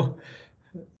 You know,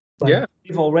 like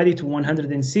we've already to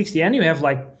 160, and you have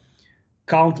like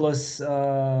countless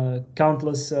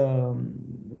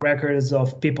records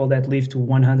of people that live to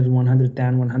 100,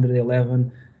 110,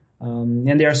 111,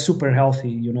 and they are super healthy,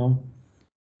 you know.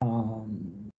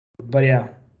 But yeah,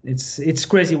 it's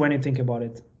crazy when you think about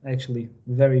it. Actually,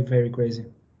 very, very crazy.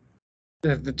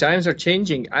 The times are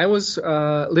changing. I was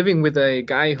living with a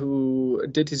guy who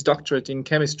did his doctorate in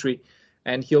chemistry,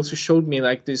 and he also showed me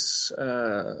like this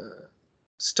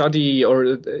study, or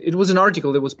it was an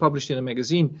article that was published in a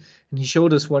magazine, and he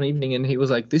showed us one evening, and he was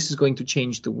like, this is going to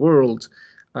change the world.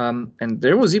 And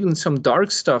there was even some dark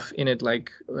stuff in it,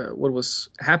 like what was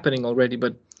happening already,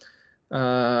 but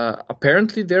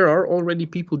apparently there are already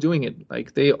people doing it.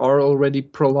 Like they are already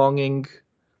prolonging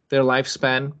their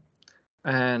lifespan.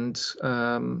 And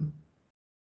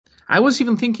I was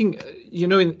even thinking, you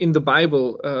know, in the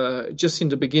Bible, just in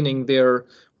the beginning, they're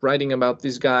writing about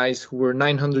these guys who were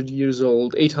 900 years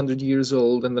old, 800 years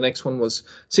old, and the next one was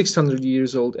 600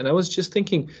 years old. And I was just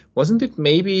thinking, wasn't it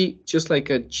maybe just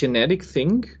like a genetic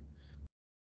thing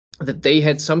that they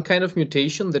had some kind of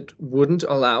mutation that wouldn't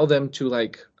allow them to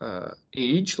like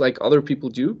age like other people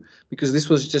do? Because this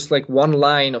was just like one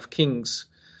line of kings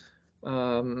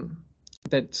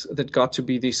that got to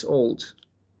be this old.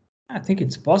 I think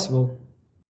it's possible.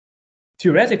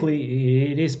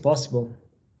 Theoretically, it is possible.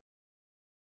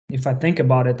 If I think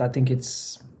about it, I think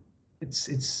it's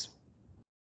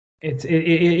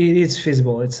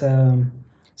feasible. It's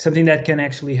something that can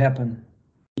actually happen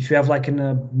if you have like a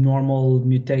normal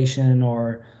mutation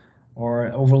or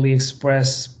overly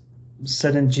expressed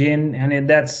certain gene, and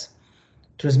that's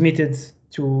transmitted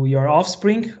to your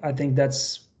offspring. I think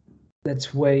that's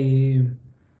way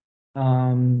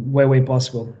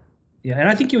possible. Yeah, and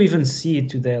I think you even see it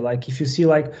today. Like if you see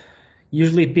like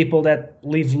usually people that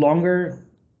live longer,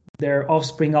 their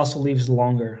offspring also lives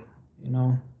longer, you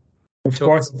know. Of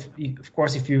course,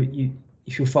 if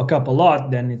you fuck up a lot,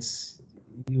 then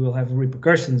you will have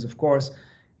repercussions. Of course,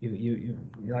 you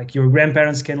like your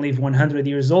grandparents can live 100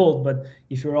 years old, but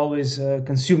if you're always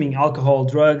consuming alcohol,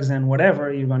 drugs, and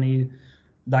whatever, you're gonna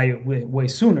die way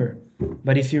sooner.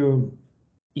 But if you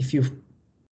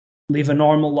live a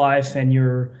normal life and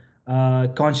you're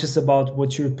conscious about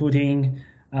what you're putting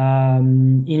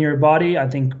in your body, I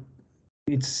think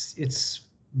it's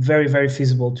very, very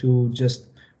feasible to just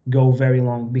go very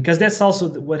long, because that's also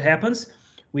what happens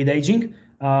with aging.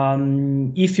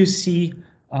 If you see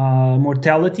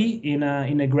mortality in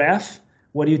a graph,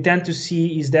 what you tend to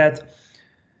see is that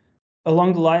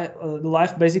along the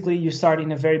life, basically you start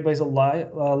in a very basal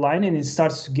line, and it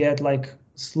starts to get like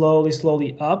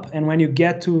slowly up, and when you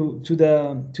get to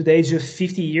the age of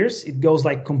 50 years, it goes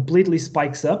like completely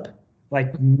spikes up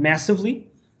like massively,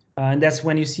 and that's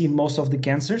when you see most of the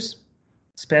cancers,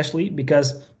 especially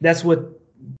because that's what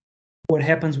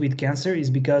happens with cancer, is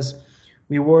because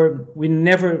we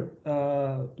never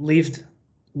lived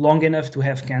long enough to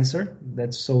have cancer.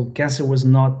 So cancer was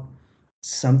not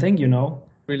something, you know,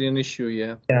 really an issue.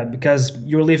 Yeah, because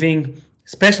you're living,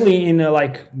 especially in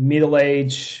like middle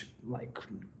age, like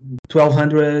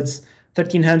 1200s,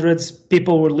 1300s,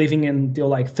 people were living until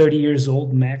like 30 years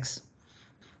old max.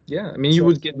 Yeah, I mean, you So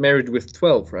would get married with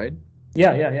 12, right?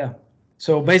 yeah.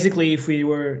 So basically, if we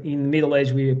were in middle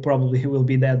age, we probably will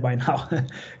be dead by now.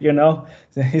 You know,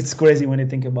 it's crazy when you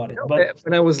think about it. No, But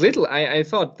when I was little, I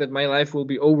thought that my life will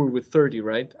be over with 30,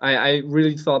 right? I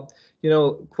really thought,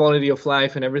 quality of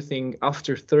life and everything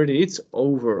after 30, it's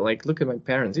over. Like, look at my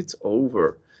parents, it's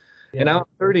over. And now yeah,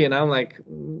 I'm 30 and I'm like,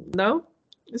 no,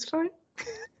 it's fine.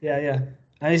 yeah,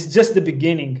 and it's just the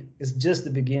beginning. It's just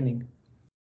the beginning.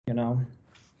 You know.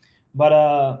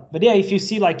 But yeah, if you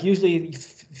see like usually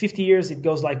 50 years it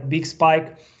goes like big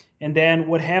spike, and then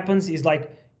what happens is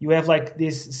like you have like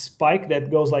this spike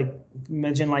that goes like,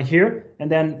 imagine like here,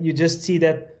 and then you just see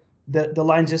that the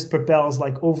line just propels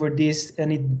like over this, and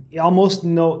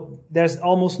there's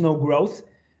almost no growth.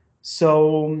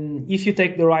 So if you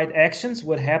take the right actions,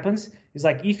 what happens is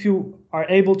like if you are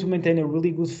able to maintain a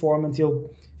really good form until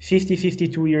 50,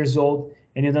 52 years old,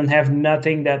 and you don't have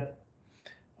nothing that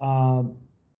uh,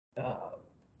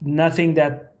 nothing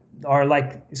that are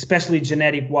like, especially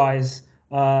genetic wise,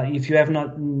 if you have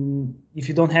not if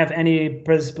you don't have any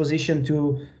predisposition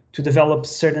to develop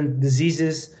certain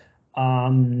diseases,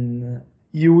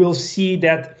 you will see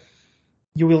that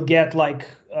you will get like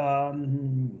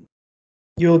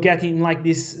you'll get in like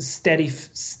this steady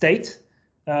state,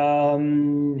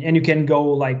 and you can go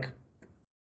like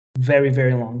very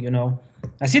very long, you know.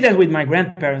 I see that with my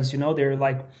grandparents, you know, they're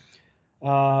like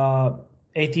uh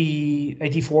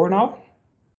 84 now,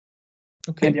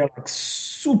 Okay. and they're like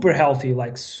super healthy,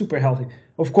 like super healthy.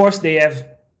 Of course they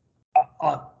have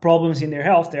problems in their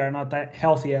health. They are not that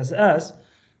healthy as us,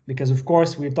 because of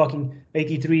course we're talking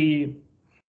 83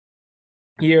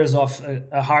 years of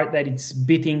a heart that it's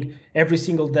beating every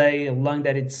single day, a lung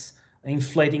that it's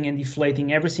inflating and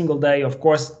deflating every single day. Of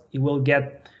course it will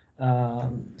get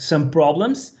some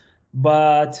problems,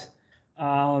 but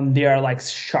they are like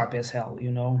sharp as hell,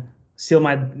 you know. Still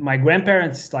my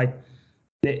grandparents, like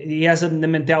he has the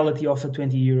mentality of a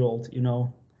 20-year-old, you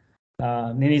know.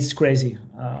 And it's crazy.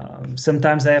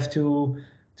 Sometimes I have to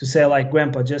say like,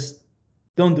 grandpa, just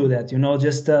don't do that, you know,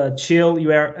 just chill.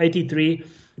 You are 83.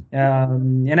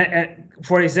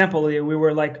 For example, we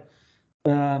were like,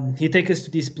 he take us to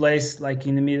this place like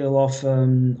in the middle of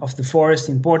the forest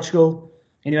in Portugal,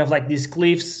 and you have like these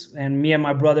cliffs, and me and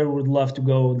my brother would love to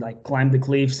go like climb the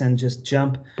cliffs and just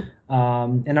jump.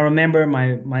 And I remember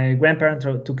my grandparents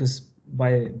took us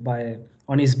by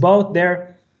on his boat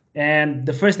there, and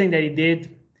the first thing that he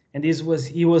did, and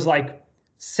he was like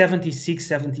 76,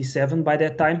 77 by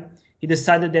that time. He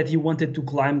decided that he wanted to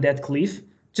climb that cliff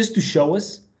just to show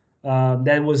us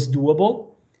that was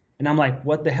doable. And I'm like,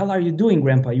 what the hell are you doing,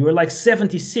 grandpa? You were like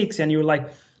 76 and you're like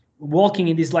walking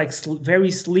in this like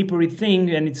very slippery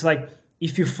thing, and it's like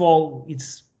if you fall,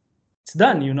 it's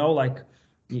done, you know. Like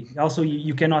also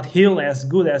you cannot heal as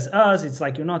good as us. It's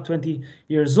like you're not 20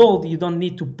 years old. You don't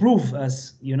need to prove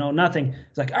us, you know, nothing.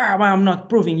 It's like, I'm not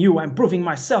proving you. I'm proving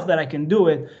myself that I can do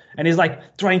it. And he's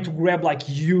like trying to grab like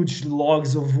huge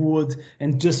logs of wood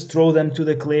and just throw them to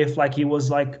the cliff like he was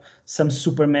like some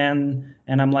Superman.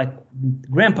 And I'm like,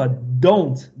 grandpa,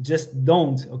 just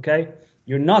don't, okay?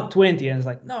 You're not 20. And it's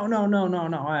like, no.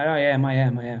 I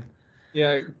am.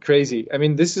 Yeah, crazy. I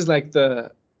mean, this is like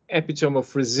the epitome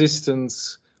of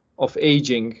resistance of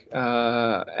aging.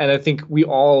 And I think we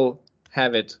all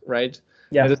have it, right?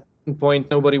 Yeah. At a certain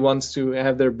point, nobody wants to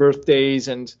have their birthdays,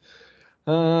 and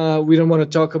we don't want to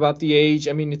talk about the age.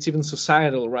 I mean, it's even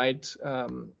societal, right?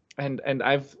 And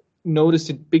I've noticed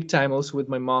it big time also with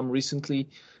my mom recently.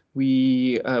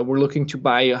 We were looking to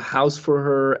buy a house for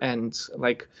her, and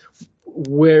like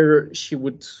where she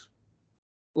would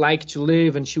like to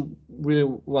live, and she really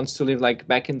wants to live like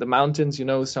back in the mountains, you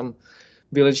know, some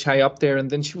village high up there. And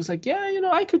then she was like, yeah, you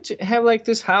know, I could have like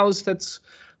this house that's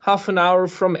half an hour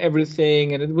from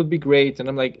everything and it would be great. And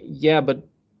I'm like, yeah, but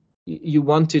you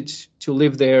wanted to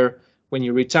live there when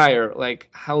you retire. Like,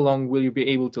 how long will you be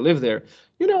able to live there?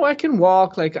 You know, I can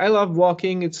walk. Like, I love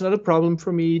walking. It's not a problem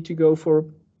for me to go for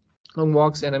long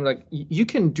walks. And I'm like, you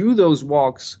can do those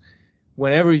walks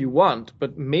whenever you want,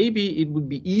 but maybe it would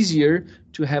be easier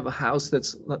to have a house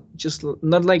that's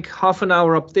not like half an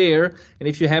hour up there. And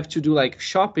if you have to do like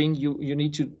shopping, you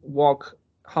need to walk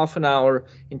half an hour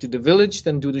into the village,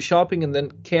 then do the shopping, and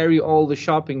then carry all the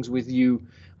shoppings with you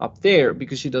up there,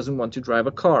 because she doesn't want to drive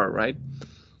a car, right?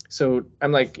 So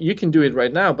I'm like, you can do it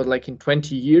right now, but like in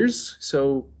 20 years.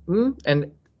 So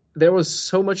and there was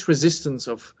so much resistance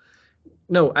of,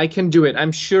 no, I can do it.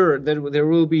 I'm sure that there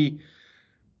will be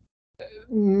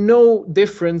no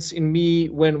difference in me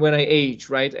when I age,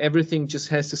 right? Everything just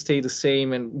has to stay the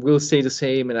same and will stay the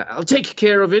same, and I'll take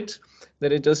care of it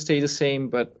that it does stay the same.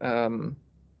 But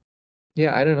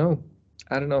yeah, I don't know.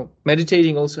 I don't know.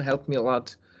 Meditating also helped me a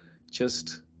lot.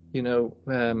 Just,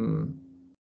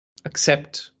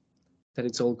 accept that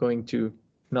it's all going to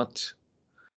not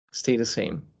stay the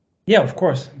same. Yeah, of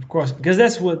course, because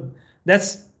that's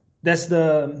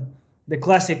the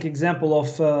classic example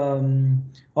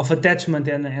of attachment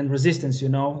and resistance.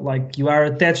 Like you are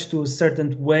attached to a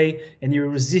certain way and you're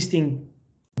resisting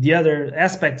the other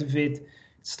aspect of it.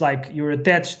 It's like you're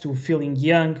attached to feeling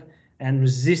young and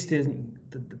resisting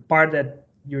the part that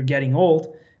you're getting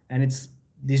old, and it's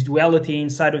this duality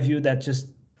inside of you that just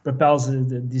propels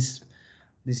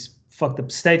this fucked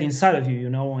up state inside of you,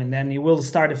 and then it will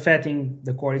start affecting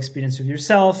the core experience of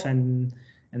yourself, and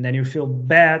then you feel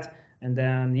bad, and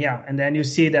then you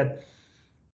see that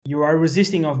you are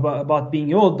resisting about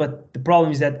being old, but the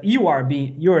problem is that you're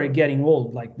getting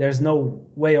old. Like there's no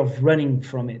way of running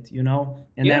from it, and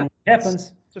then what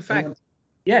happens, it's a fact.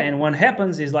 And what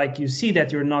happens is like you see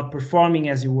that you're not performing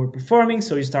as you were performing,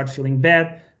 so you start feeling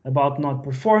bad about not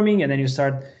performing, and then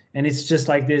and it's just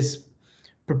like this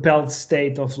propelled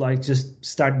state of like just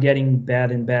start getting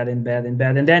bad and bad and bad and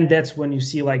bad, and then that's when you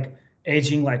see like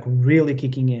aging like really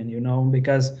kicking in,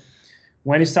 because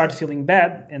when you start feeling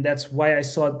bad, and that's why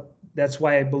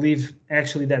I believe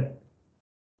actually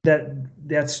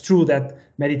that's true, that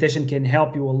meditation can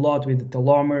help you a lot with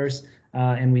telomeres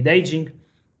and with aging,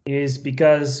 is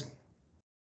because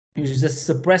you're just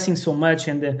suppressing so much,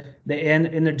 and the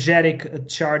energetic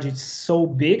charge is so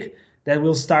big that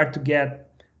will start to get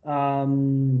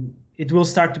it will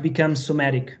start to become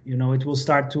somatic. It will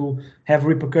start to have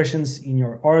repercussions in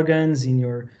your organs, in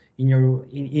your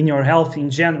health in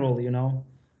general.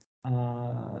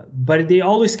 But it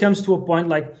always comes to a point,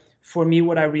 like for me,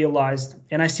 what I realized,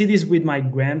 and I see this with my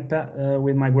grandpa,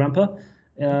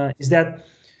 is that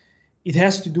it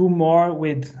has to do more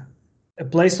with a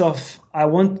place of I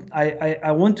want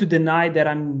to deny that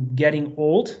I'm getting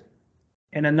old,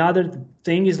 and another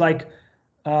thing is like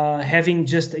having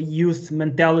just a youth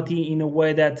mentality, in a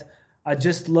way that I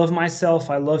just love myself.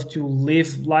 I love to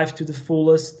live life to the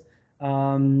fullest,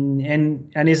 and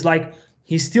it's like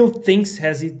he still thinks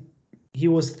as he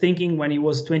was thinking when he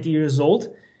was 20 years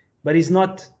old, but he's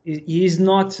not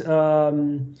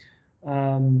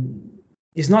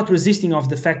resisting of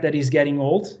the fact that he's getting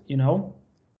old,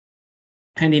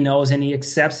 and he knows and he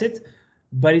accepts it.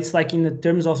 But it's like in the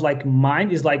terms of like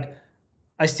mind, is like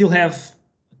I still have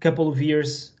a couple of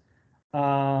years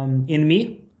in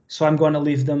me, so I'm going to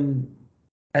live them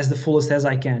as the fullest as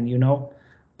I can,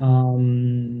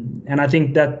 and I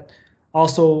think that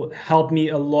also helped me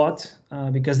a lot,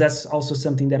 because that's also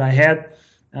something that I had,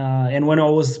 and when I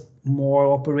was more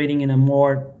operating in a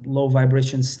more low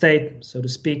vibration state, so to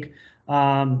speak,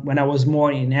 when I was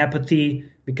more in apathy,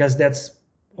 because that's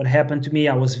what happened to me.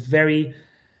 I was a very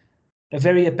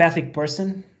apathic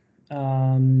person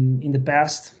in the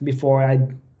past. Before I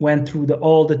went through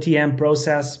all the TM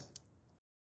process,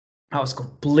 I was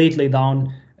completely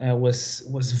down.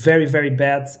 Was very, very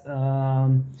bad,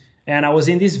 and I was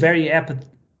in this very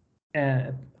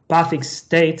apathic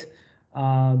state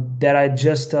that I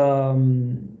just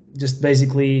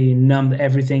basically numbed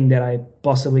everything that I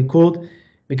possibly could,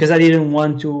 because I didn't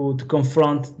want to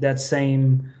confront that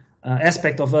same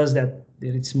aspect of us, that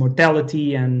it's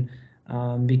mortality. And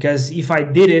because if I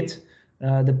did it,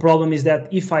 the problem is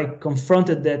that if I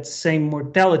confronted that same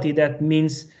mortality, that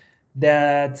means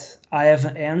that I have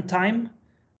an end time,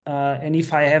 and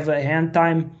if I have an end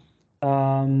time,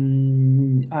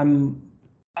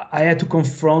 I had to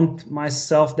confront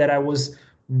myself that I was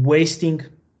wasting,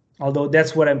 although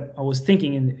that's what I was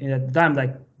thinking in at the time,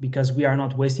 like, because we are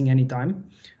not wasting any time,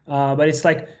 but it's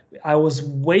like I was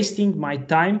wasting my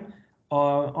time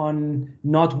on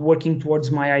not working towards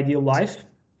my ideal life.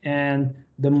 And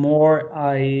the more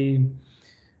I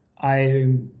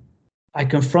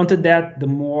confronted that, the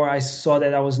more I saw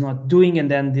that I was not doing, and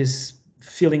then this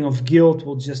feeling of guilt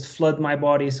will just flood my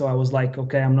body. So I was like,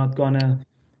 okay, I'm not gonna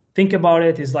think about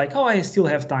it. It's like, oh, I still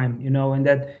have time, and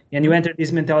you enter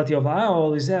this mentality of, I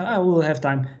will have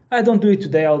time. I don't do it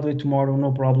today, I'll do it tomorrow,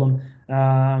 no problem.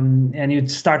 And you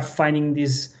start finding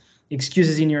these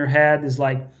excuses in your head. It's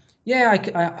like, yeah,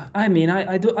 I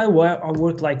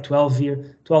work like 12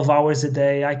 hours a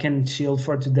day. I can chill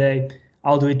for today.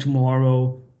 I'll do it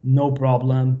tomorrow, no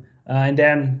problem. And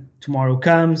then tomorrow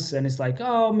comes, and it's like,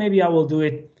 oh, maybe I will do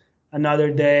it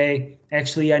another day.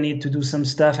 Actually, I need to do some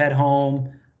stuff at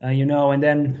home, and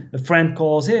then a friend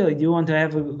calls, hey, do you want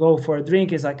to go for a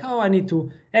drink? It's like, oh, I need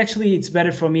to. Actually, it's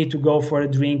better for me to go for a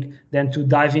drink than to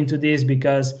dive into this,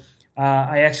 because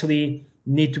I actually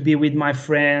need to be with my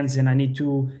friends, and I need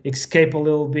to escape a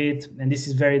little bit. And this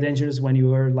is very dangerous when you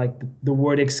hear like the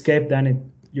word escape,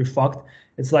 then you're fucked.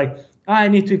 It's like, I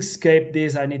need to escape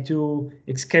this. I need to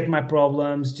escape my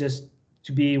problems just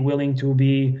to be willing to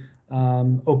be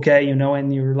okay,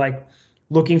 and you're like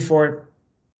looking for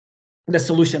the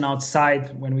solution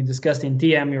outside. When we discussed in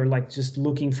TM, you're like just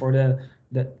looking for the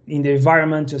in the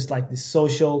environment, just like the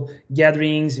social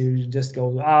gatherings. You just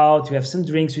go out, you have some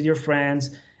drinks with your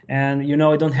friends, and you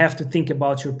don't have to think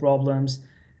about your problems.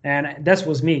 And that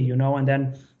was me, and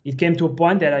then it came to a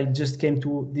point that I just came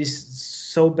to this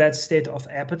so bad state of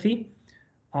apathy,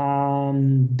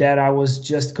 that I was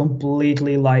just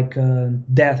completely like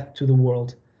dead to the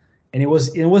world. And it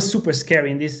was super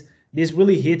scary. And this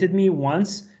really hit me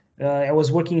once. I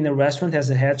was working in a restaurant as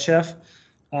a head chef,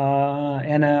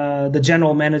 and the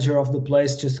general manager of the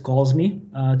place just calls me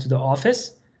to the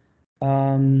office,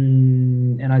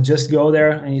 and I just go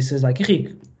there, and he says like,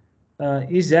 Henrique,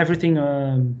 is everything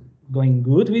going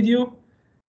good with you?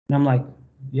 And I'm like,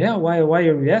 yeah, why are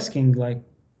you asking? Like,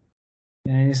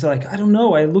 and it's like, I don't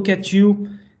know. I look at you,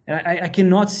 and I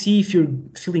cannot see if you're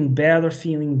feeling bad or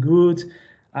feeling good.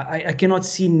 I cannot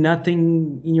see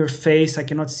nothing in your face. I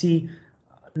cannot see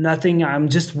nothing. I'm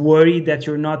just worried that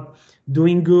you're not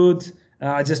doing good.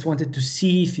 I just wanted to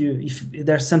see if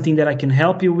there's something that I can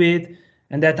help you with.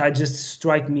 And that I just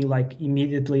strike me like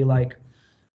immediately, like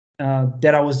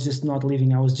that I was just not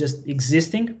living. I was just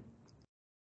existing.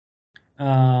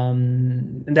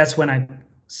 And that's when I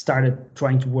started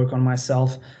trying to work on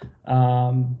myself.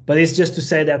 But it's just to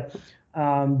say that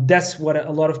that's what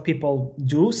a lot of people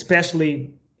do,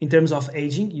 especially in terms of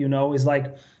aging, is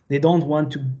like they don't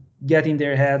want to get in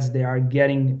their heads they are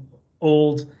getting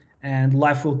old and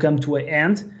life will come to an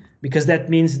end, because that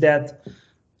means that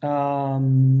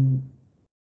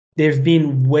they've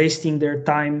been wasting their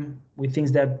time with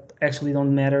things that actually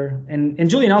don't matter. And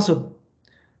Julian also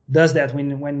does that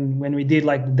when we did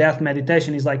like the death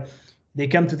meditation. Is like they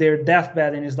come to their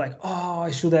deathbed and it's like, oh, I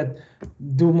should have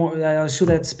do more. I should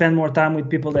have spent more time with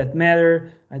people that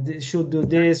matter. Should do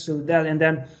this, should do that,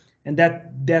 and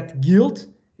that guilt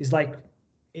is like,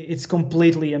 it's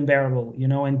completely unbearable,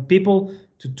 And people,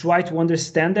 to try to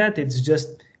understand that,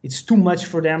 it's too much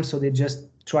for them, so they just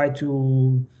try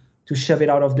to shove it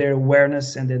out of their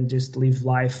awareness and then just live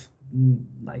life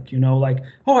like, like,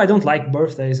 oh, I don't like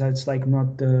birthdays. It's like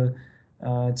not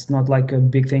it's not like a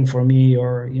big thing for me,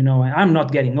 or I'm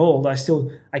not getting old. I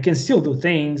can still do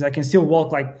things. I can still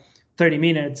walk like 30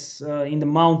 minutes in the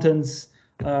mountains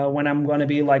when I'm going to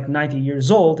be like 90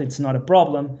 years old. It's not a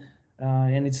problem.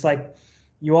 And it's like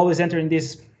you always enter in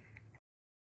this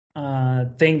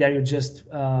thing that you're just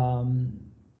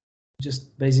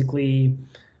basically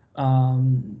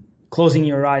closing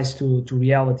your eyes to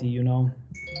reality,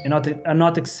 and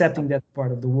not accepting that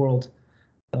part of the world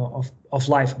of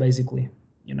life, basically.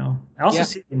 I also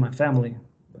see it in my family,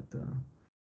 but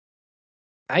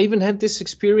I even had this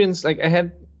experience. Like I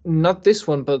had not this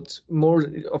one, but more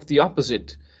of the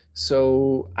opposite.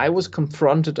 So I was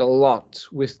confronted a lot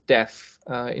with death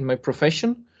in my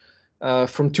profession,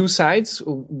 from two sides.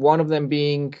 One of them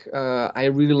being I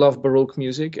really love Baroque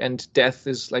music, and death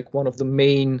is like one of the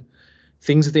main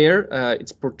things there.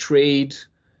 It's portrayed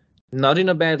not in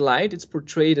a bad light. It's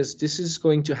portrayed as this is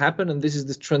going to happen, and this is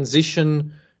the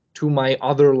transition to my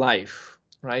other life,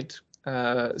 right?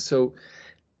 So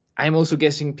I'm also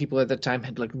guessing people at that time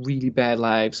had like really bad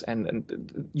lives,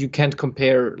 and you can't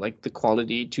compare like the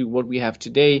quality to what we have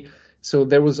today. So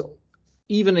there was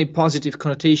even a positive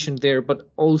connotation there, but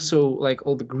also like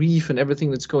all the grief and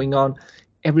everything that's going on,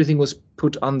 everything was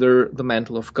put under the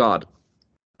mantle of God.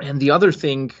 And the other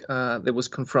thing that was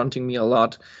confronting me a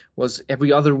lot was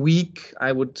every other week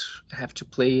I would have to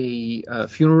play a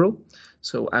funeral.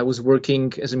 So I was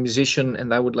working as a musician,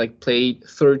 and I would like play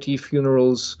 30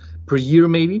 funerals per year,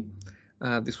 maybe.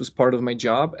 This was part of my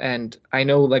job. And I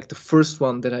know like the first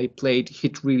one that I played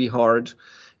hit really hard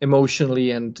emotionally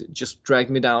and just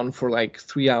dragged me down for like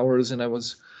 3 hours. And I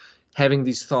was having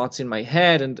these thoughts in my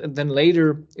head. And then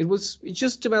later it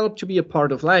just developed to be a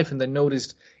part of life. And I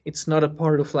noticed it's not a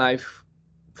part of life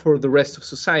for the rest of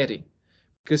society,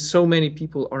 because so many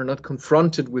people are not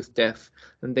confronted with death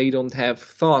and they don't have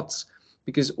thoughts.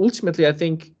 Because ultimately, I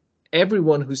think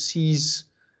everyone who sees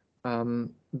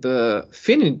the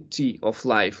finity of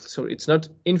life, so it's not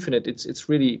infinite, it's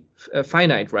really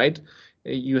finite, right?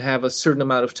 You have a certain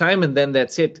amount of time and then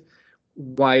that's it.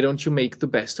 Why don't you make the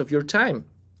best of your time?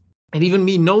 And even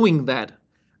me knowing that,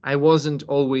 I wasn't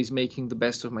always making the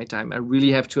best of my time. I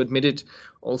really have to admit it.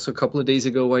 Also, a couple of days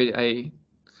ago, I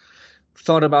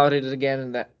thought about it again,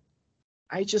 and that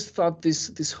I just thought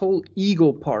this whole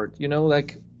ego part,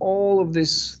 like all of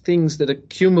these things that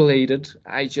accumulated,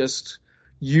 I just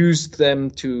used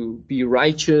them to be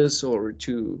righteous or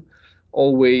to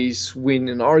always win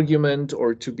an argument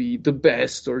or to be the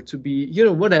best or to be,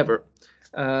 whatever.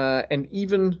 And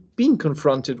even being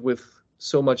confronted with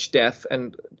so much death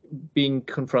and being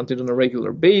confronted on a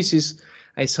regular basis,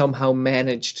 I somehow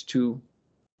managed to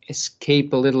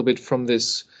escape a little bit from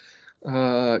this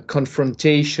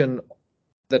confrontation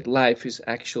that life is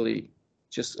actually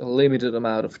just a limited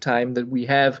amount of time that we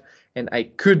have, and I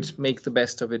could make the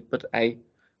best of it, but I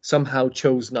somehow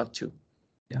chose not to.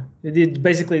 Yeah,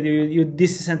 basically you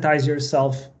desensitize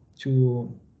yourself to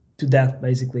that.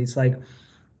 Basically, it's like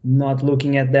not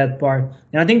looking at that part,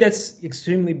 and I think that's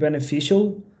extremely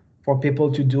beneficial for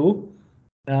people to do.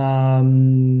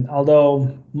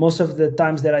 Although most of the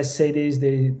times that I say this,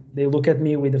 they look at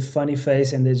me with a funny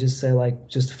face and they just say like,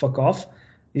 just fuck off.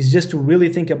 It's just to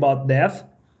really think about death.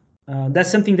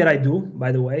 That's something that I do,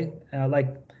 by the way.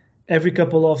 Like every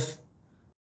couple of,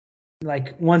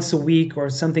 like once a week or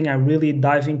something, I really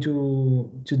dive into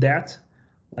that,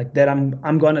 like that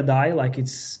I'm gonna die. Like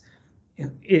it's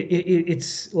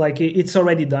like it's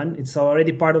already done. It's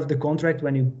already part of the contract.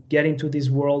 When you get into this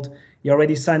world, you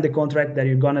already signed the contract that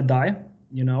you're gonna die.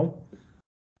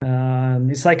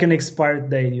 It's like an expired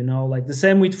date. Like the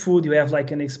same with food. You have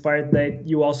like an expired date.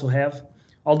 You also have,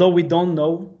 although we don't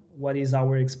know what is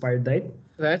our expired date.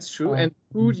 That's true. And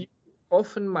food you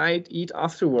often might eat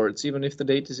afterwards, even if the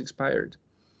date is expired.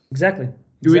 Exactly.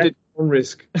 Do it at your own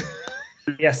risk.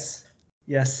 Yes.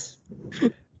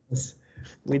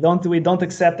 We don't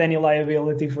accept any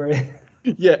liability for it.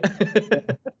 Yeah.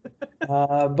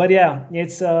 But yeah,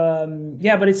 it's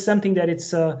something that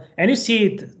it's and you see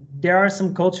it. There are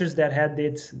some cultures that had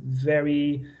it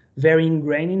very, very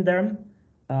ingrained in them.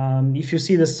 If you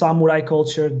see the samurai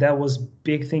culture, that was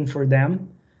big thing for them.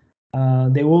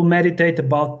 They will meditate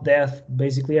about death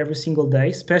basically every single day,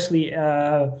 especially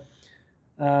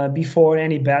before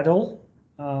any battle.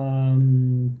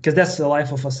 Because that's the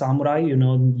life of a samurai.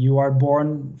 You are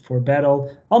born for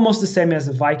battle, almost the same as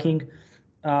a Viking,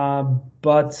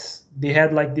 but they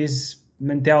had like this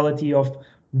mentality of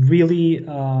really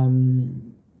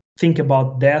think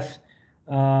about death.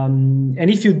 And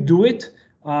if you do it,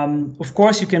 of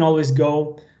course you can always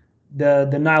go the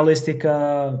nihilistic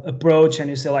approach, and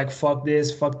you say like fuck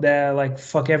this, fuck that, like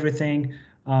fuck everything,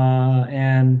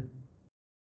 and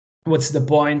what's the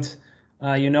point?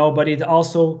 But it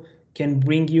also can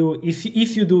bring you, if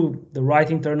you do the right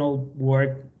internal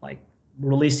work, like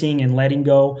releasing and letting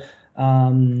go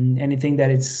anything that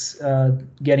it's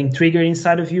getting triggered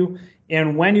inside of you.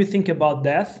 And when you think about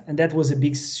death, and that was a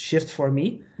big shift for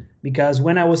me, because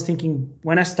when I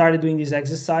started doing this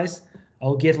exercise,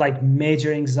 I'll get like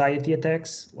major anxiety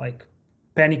attacks, like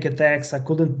panic attacks. I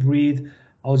couldn't breathe.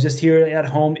 I was just here at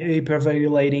home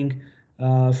hyperventilating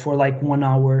for like 1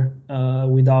 hour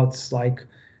without like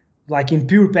in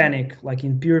pure panic.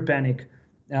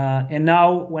 And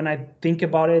now when I think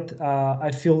about it,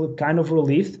 I feel kind of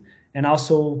relieved. And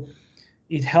also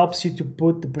it helps you to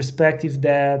put the perspective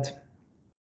that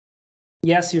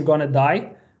yes, you're gonna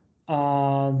die.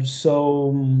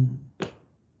 So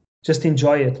just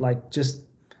enjoy it. Like just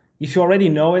if you already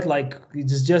know it, like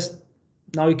it's just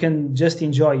now you can just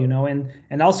enjoy,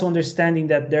 and also understanding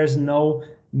that there's no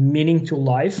meaning to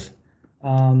life.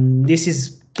 This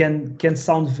is can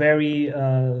sound very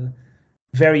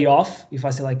very off if I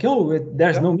say like, oh,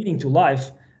 there's no meaning to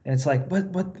life. And it's like,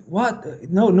 but what?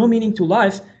 No meaning to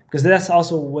life, because that's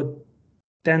also what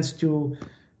tends to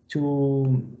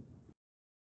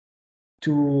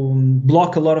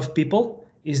block a lot of people,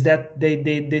 is that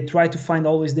they try to find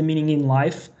always the meaning in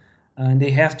life, and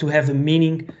they have to have a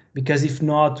meaning, because if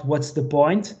not, what's the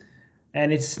point?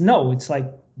 And it's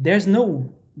like there's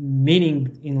no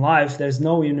meaning in life. There's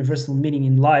no universal meaning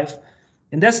in life.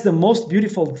 And that's the most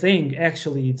beautiful thing,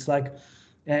 actually. It's like,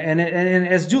 and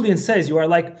as Julian says, you are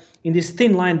like in this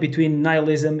thin line between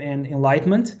nihilism and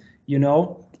enlightenment,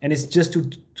 and it's just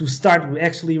to start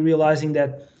actually realizing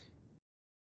that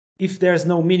if there's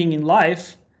no meaning in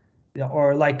life,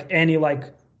 or like any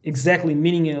like exactly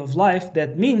meaning of life,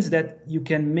 that means that you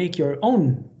can make your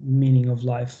own meaning of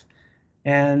life,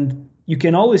 and you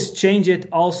can always change it.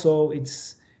 Also,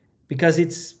 it's because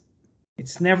it's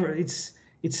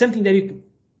something that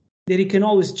you can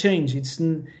always change. It's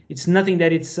nothing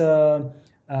that it's a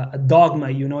dogma.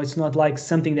 It's not like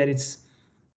something that it's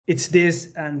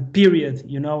this and period.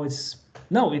 It's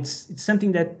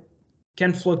something that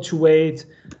can fluctuate,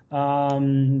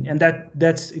 and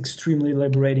that's extremely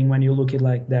liberating when you look at it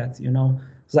like that.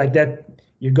 It's like that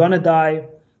you're gonna die,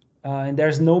 and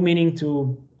there's no meaning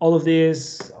to all of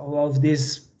this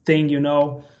thing.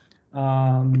 You're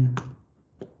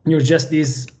just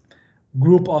this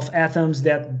group of atoms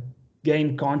that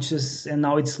gained conscious, and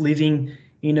now it's living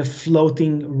in a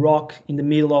floating rock in the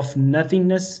middle of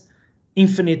nothingness,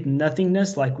 infinite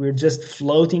nothingness. Like we're just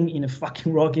floating in a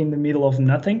fucking rock in the middle of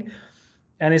nothing.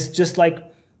 And it's just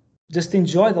like, just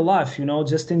enjoy the life,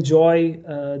 just enjoy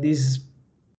this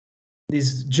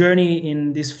journey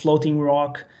in this floating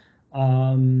rock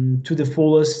to the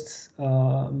fullest,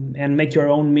 and make your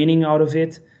own meaning out of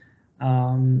it.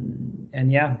 And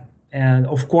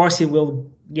of course it will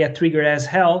get triggered as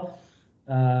hell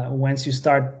once you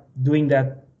start doing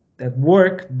that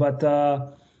work, but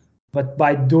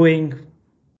by doing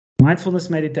mindfulness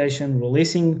meditation,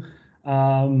 releasing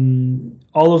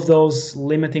all of those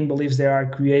limiting beliefs that are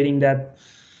creating that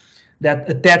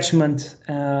attachment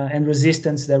and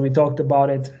resistance that we talked about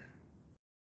it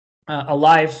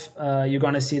alive, you're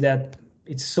going to see that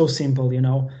it's so simple.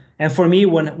 And for me,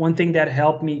 one thing that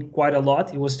helped me quite a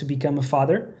lot, it was to become a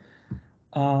father.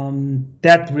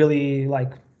 That really,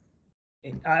 like,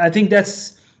 I think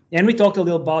that's, and we talked a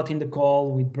little about in the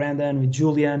call with Brandon, with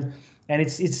Julian, and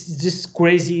it's just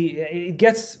crazy. It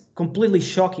gets completely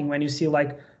shocking when you see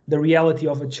like the reality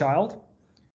of a child,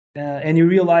 and you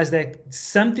realize that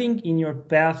something in your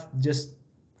path just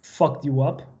fucked you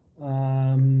up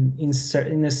in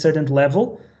a certain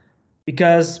level,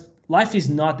 because life is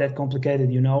not that complicated.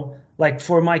 Like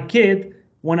for my kid,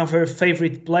 one of her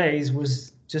favorite plays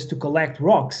was just to collect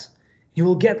rocks. She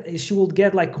will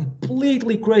get like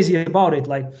completely crazy about it.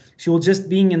 Like she will just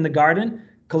being in the garden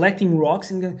collecting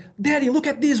rocks and going, Daddy, look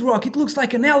at this rock. It looks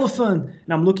like an elephant.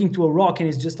 And I'm looking to a rock and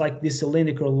it's just like this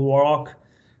cylindrical rock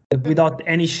without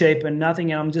any shape and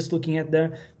nothing. And I'm just looking at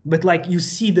there. But like you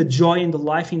see the joy and the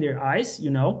life in their eyes,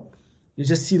 You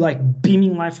just see like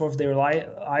beaming life of their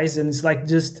eyes. And it's like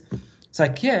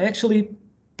yeah, actually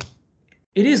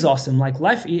it is awesome. Like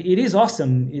life, it is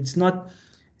awesome. It's not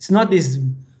this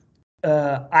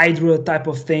hydra type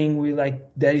of thing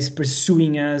that is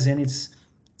pursuing us, and it's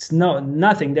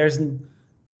nothing. This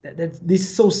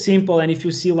is so simple. And if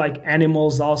you see like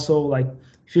animals also, like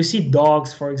if you see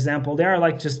dogs, for example, they are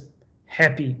like just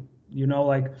happy,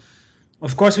 like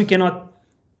of course we cannot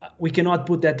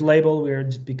put that label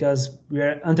because we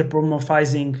are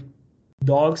anthropomorphizing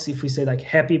dogs if we say like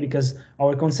happy, because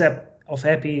our concept of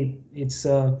happy, it's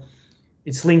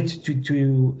linked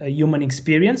to a human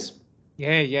experience.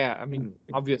 Yeah. I mean,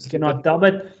 obviously. You cannot tell,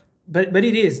 but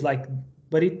it is like,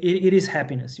 but it is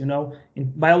happiness,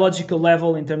 in biological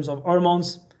level, in terms of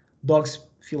hormones, dogs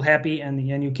feel happy, and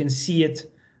you can see it,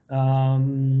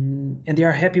 and they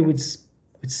are happy with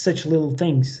such little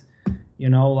things,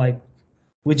 like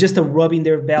with just a rub in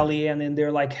their belly, and then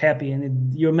they're like happy,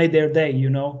 and you made their day,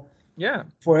 Yeah.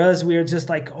 For us, we're just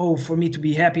like, oh, for me to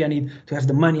be happy, I need to have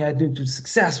the money, I need to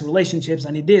success, relationships,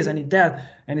 I need this, I need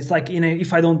that. And it's like,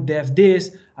 if I don't have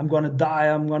this, I'm going to die.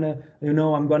 I'm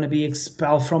going to be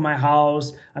expelled from my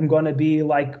house. I'm going to be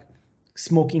like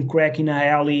smoking crack in an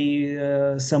alley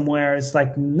somewhere. It's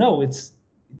like, no, it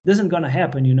doesn't going to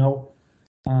happen,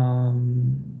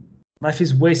 Life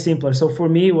is way simpler. So for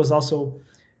me, it was also,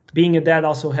 being a dad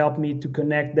also helped me to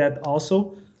connect that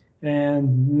also,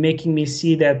 and making me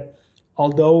see that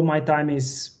although my time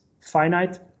is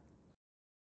finite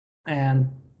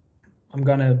and I'm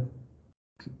gonna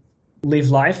live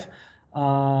life,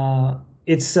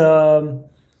 it's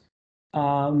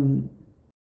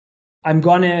I'm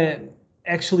gonna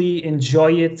actually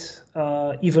enjoy it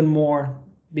even more,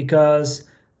 because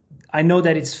I know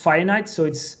that it's finite. So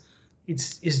it's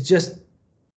just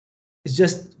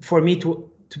for me to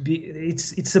be,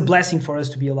 it's a blessing for us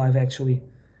to be alive, actually.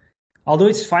 Although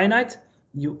it's finite,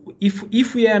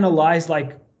 if we analyze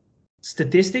like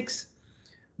statistics,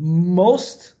 and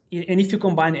if you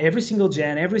combine every single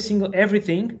gen,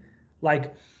 everything,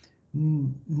 like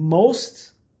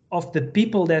most of the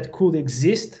people that could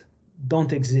exist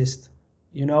don't exist.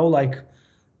 Like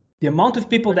the amount of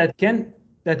people that can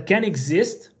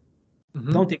exist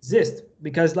don't exist,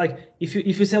 because like if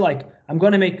you say like, I'm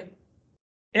gonna make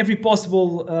every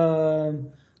possible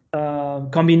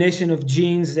combination of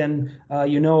genes and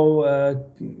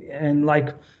and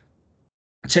like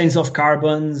chains of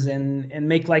carbons and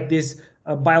make like this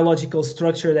biological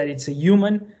structure that it's a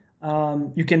human,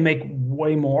 you can make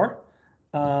way more,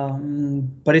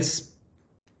 but it's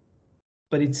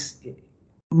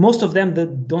most of them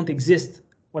that don't exist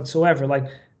whatsoever. Like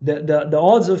the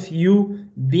odds of you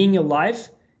being alive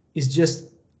is just,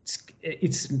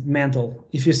 it's mental.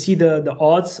 If you see the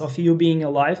odds of you being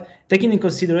alive, taking into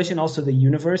consideration also the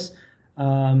universe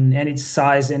and its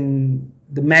size and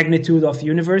the magnitude of the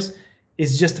universe,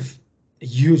 is just a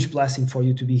huge blessing for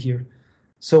you to be here.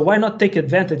 So why not take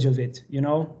advantage of it?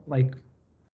 Like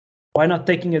why not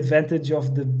taking advantage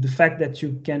of the fact that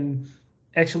you can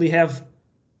actually have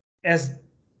as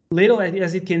little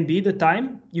as it can be the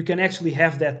time, you can actually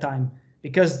have that time,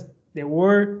 because there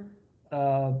were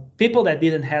people that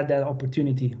didn't have that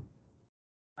opportunity.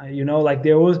 Like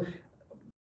there was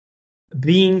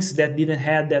beings that didn't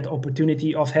have that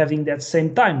opportunity of having that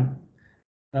same time.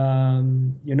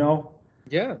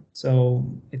 Yeah. So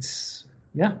it's,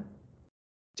 yeah.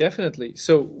 Definitely.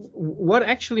 So what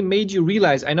actually made you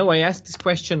realize, I know I asked this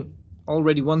question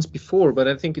already once before, but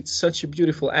I think it's such a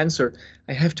beautiful answer.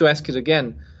 I have to ask it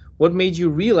again. What made you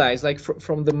realize, like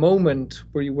from the moment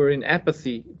where you were in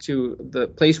apathy to the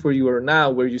place where you are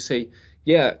now, where you say,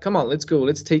 yeah, come on, let's go,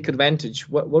 let's take advantage.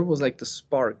 What was like the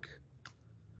spark?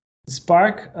 The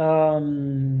spark,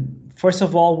 first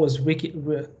of all, was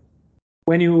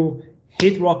when you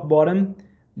hit rock bottom,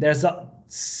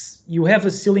 you have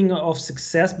a ceiling of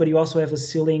success, but you also have a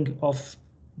ceiling of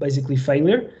basically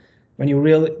failure. When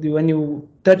you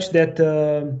touch that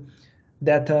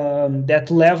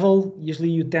level, usually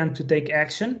you tend to take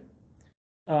action.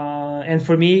 And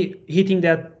for me, hitting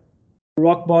that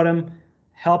rock bottom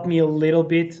helped me a little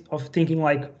bit of thinking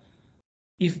like,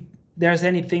 if there's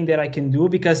anything that I can do,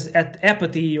 because at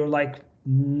apathy, you're like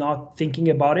not thinking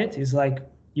about it. It's like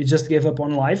you just gave up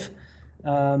on life.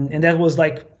 And that was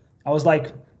like, I was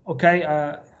like, okay,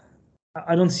 I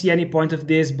don't see any point of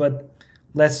this, but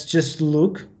let's just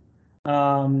look.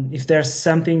 If there's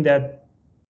something that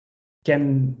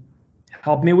can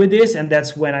help me with this. And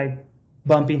that's when I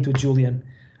bump into Julian.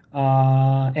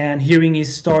 And hearing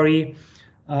his story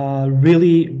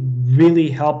really, really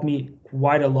helped me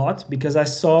quite a lot, because I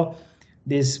saw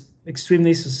this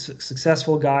extremely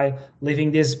successful guy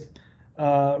living this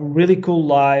really cool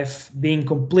life, being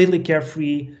completely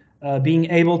carefree, being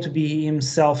able to be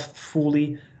himself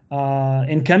fully,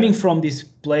 and coming from this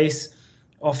place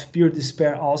of pure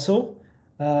despair also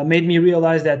made me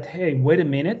realize that, hey, wait a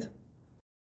minute,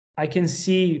 I can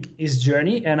see his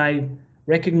journey, and I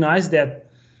recognize that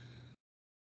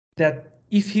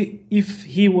if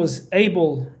he was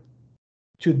able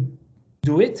to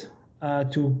do it,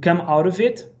 to come out of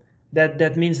it,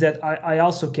 that means that I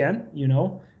also can,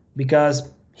 because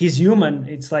he's human.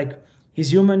 It's like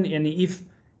he's human, and if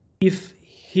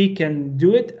he can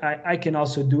do it, I can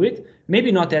also do it.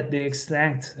 Maybe not at the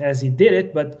extent as he did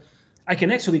it, but I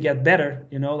can actually get better,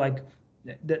 like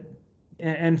that.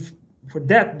 And for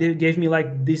that, they gave me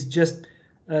like this just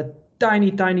a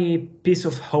tiny piece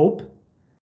of hope,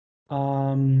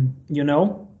 and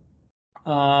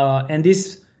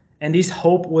this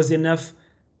hope was enough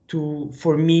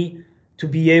for me to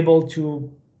be able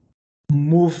to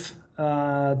move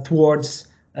towards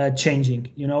changing,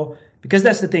 because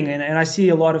that's the thing. And I see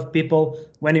a lot of people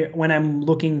when I'm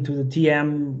looking to the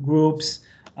TM groups,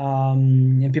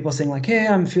 and people saying like, hey,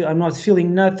 I'm not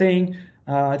feeling nothing.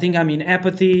 I think I'm in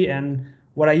apathy. And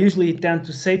what I usually tend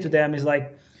to say to them is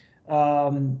like,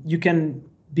 you can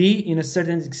be in a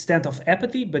certain extent of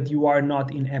apathy, but you are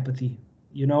not in apathy,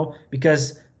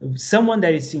 because someone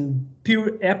that is in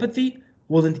pure apathy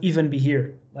wouldn't even be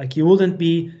here. Like you wouldn't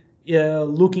be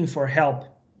looking for help,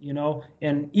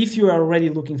 and if you are already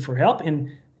looking for help, and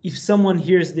if someone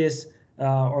hears this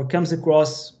or comes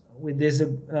across with this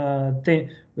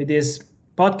thing, with this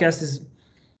podcast, is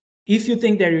if you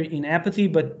think that you're in apathy,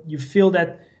 but you feel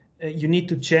that you need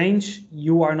to change,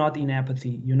 you are not in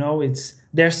apathy.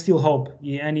 There's still hope,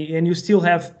 and you still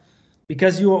have,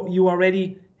 because you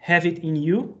already have it in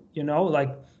you.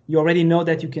 Like you already know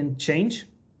that you can change,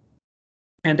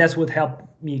 and that's what helped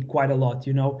me quite a lot.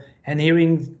 And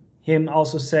hearing him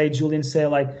also say, Julian say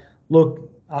like, look,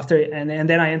 after and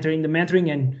then I enter in the mentoring,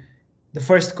 and the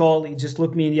first call, he just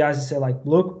looked me in the eyes and said like,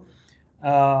 look,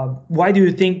 why do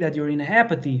you think that you're in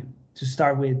apathy to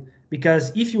start with?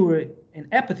 Because if you were in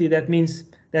apathy, that means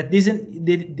that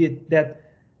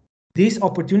this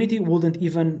opportunity wouldn't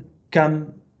even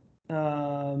come,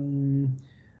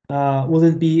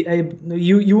 wouldn't be able,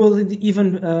 you wouldn't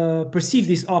even perceive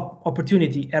this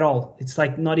opportunity at all. It's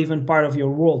like not even part of your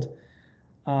world.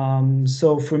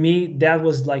 So for me, that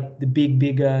was like the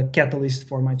big catalyst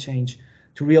for my change,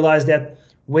 to realize that,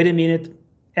 wait a minute,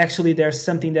 actually there's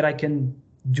something that I can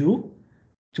do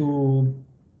to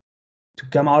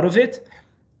come out of it.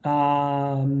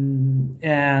 And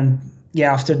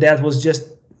yeah, after that was just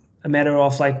a matter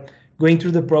of like going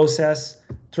through the process,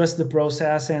 trust the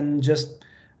process, and just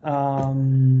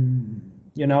and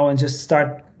just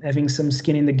start having some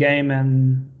skin in the game.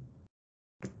 And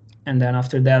then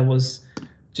after that was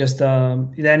just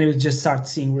then you just start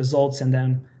seeing results, and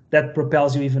then that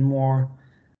propels you even more,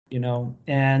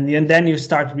 and then you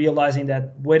start realizing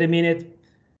that, wait a minute,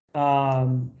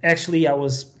 actually I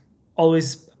was always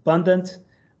abundant.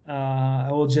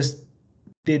 I will just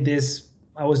did this.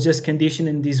 I was just conditioned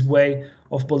in this way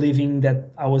of believing that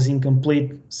I was incomplete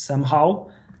somehow.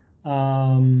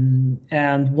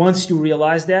 And once you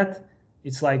realize that,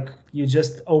 it's like you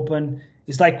just open.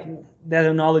 It's like that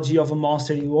analogy of a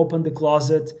monster. You open the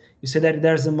closet. You say that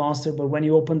there's a monster, but when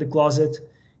you open the closet,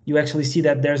 you actually see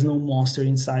that there's no monster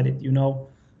inside it.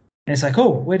 And it's like, oh,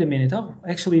 wait a minute. Oh,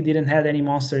 actually, didn't have any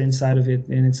monster inside of it.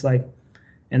 And it's like,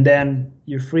 and then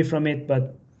you're free from it.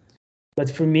 But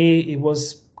for me, it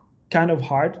was kind of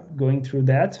hard going through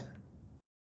that.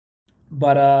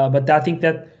 But I think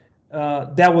that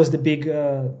that was the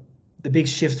big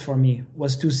shift for me,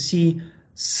 was to see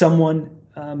someone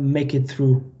make it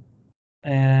through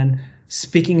and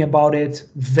speaking about it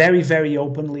very, very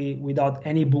openly without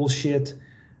any bullshit.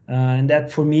 And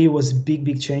that for me was a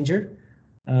big changer.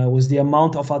 Was the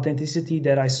amount of authenticity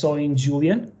that I saw in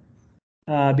Julian,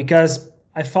 because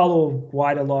I follow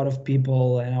quite a lot of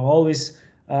people, and I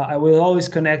was always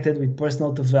connected with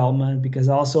personal development, because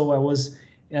also I was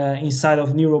inside of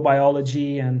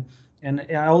neurobiology, and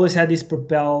I always had this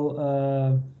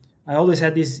I always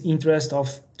had this interest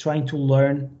of trying to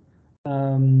learn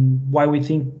why we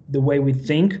think the way we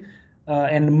think,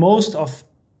 and most of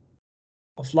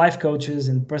life coaches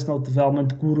and personal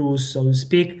development gurus, so to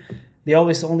speak, they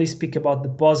always only speak about the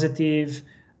positive,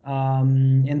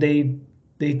 and they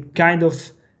kind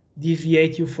of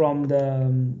deviate you from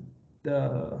the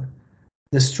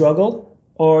struggle,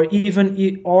 or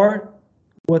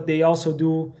what they also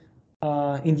do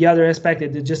in the other aspect,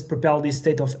 that they just propel this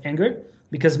state of anger,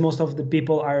 because most of the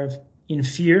people are in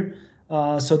fear,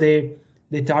 so they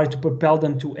try to propel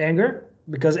them to anger,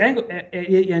 because anger,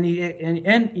 and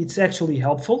it's actually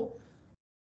helpful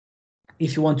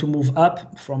if you want to move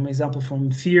up, from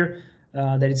fear,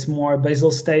 that it's more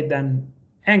basal state than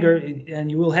anger, and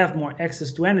you will have more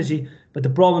access to energy. But the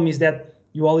problem is that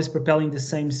you're always propelling the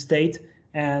same state,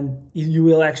 and you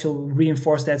will actually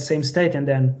reinforce that same state, and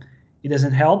then it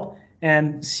doesn't help.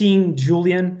 And seeing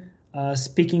Julian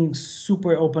speaking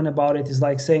super open about it is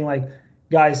like saying, like,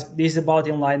 guys, this is about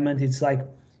enlightenment. It's like,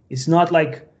 it's not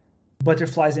like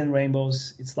butterflies and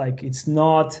rainbows. It's like, it's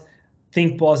not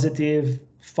think positive,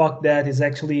 fuck that. It's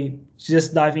actually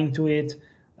just dive into it,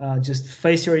 just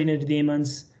face your inner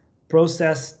demons,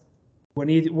 process what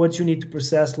you need to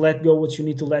process, let go what you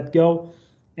need to let go,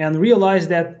 and realize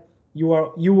that you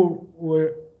were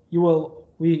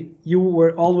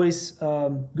always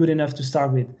good enough to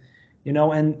start with,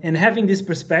 and having this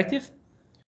perspective,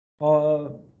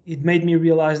 it made me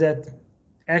realize that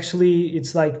actually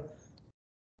it's like,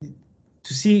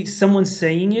 to see someone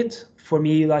saying it, for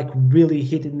me, like, really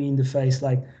hit me in the face.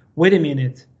 Like, wait a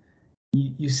minute,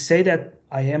 you say that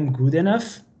I am good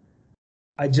enough,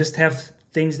 I just have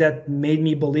things that made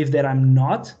me believe that I'm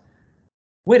not.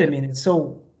 Wait a minute,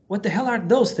 so what the hell are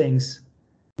those things?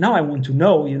 Now I want to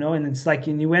know, and it's like,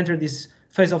 and you enter this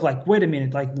phase of like, wait a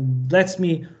minute, like, let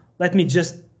me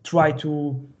just try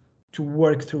to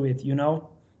work through it,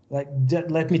 like,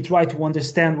 let me try to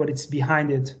understand what it's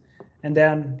behind it. And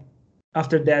then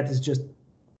after that, it's just,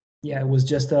 it was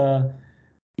just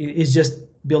it's just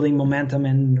building momentum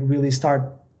and really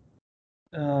start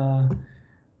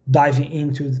diving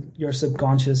into your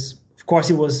subconscious. Of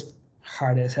course, it was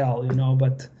hard as hell,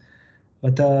 but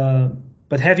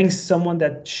having someone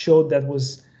that showed that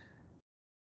was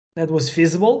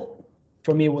feasible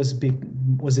for me was a big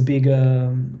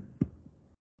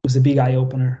eye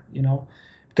opener,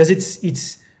 because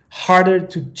it's harder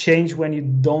to change when you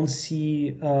don't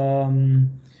see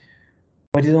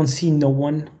no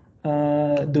one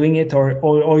doing it,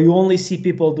 or you only see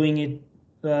people doing it,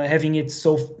 having it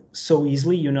so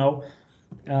easily,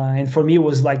 and for me it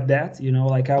was like that,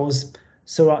 like I was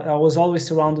always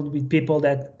surrounded with people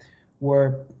that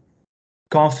were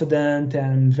confident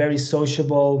and very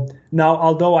sociable. Now,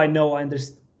 although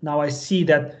now I see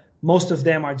that most of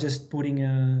them are just putting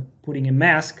a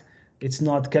mask. It's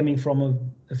not coming from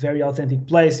a very authentic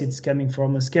place. It's coming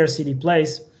from a scarcity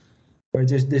place, where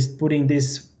just putting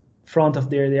this front of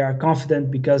they are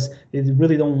confident because they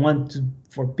really don't want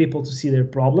for people to see their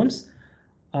problems.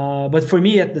 But for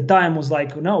me at the time was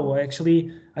like, no,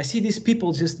 actually I see these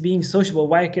people just being sociable.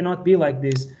 Why I cannot be like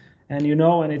this? And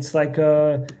and it's like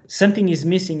something is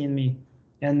missing in me.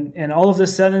 And all of a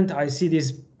sudden I see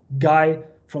this guy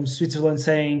from Switzerland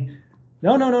saying,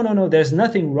 no, there's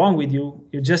nothing wrong with you.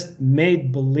 You just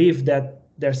made believe that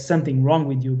there's something wrong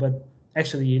with you, but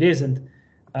actually it isn't.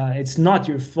 It's not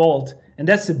your fault. And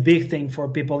that's a big thing for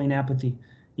people in apathy.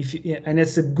 And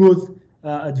it's a good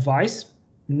advice,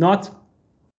 not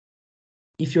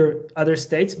if you're other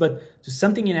states, but to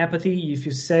something in apathy, if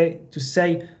you say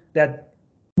that,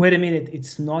 wait a minute,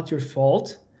 it's not your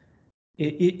fault.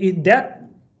 That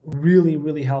really,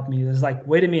 really helped me. It's like,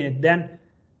 wait a minute, then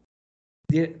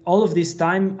all of this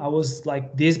time I was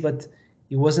like this, but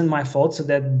it wasn't my fault. So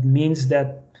that means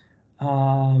that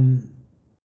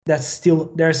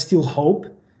there's still hope,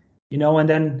 you know. And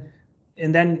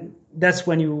then that's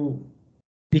when you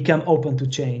become open to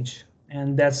change,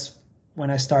 and that's when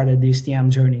I started this TM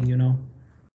journey, you know.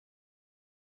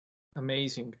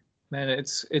 Amazing, man.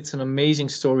 It's an amazing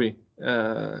story.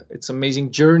 It's an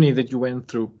amazing journey that you went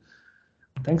through.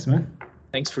 Thanks, man.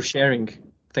 Thanks for sharing.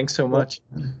 Thanks so much.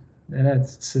 Yeah,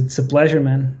 it's a pleasure,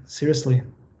 man. Seriously.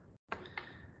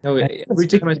 No, every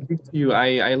time I speak to you,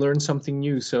 I learn something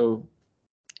new. So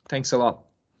thanks a lot.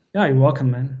 Yeah, you're welcome,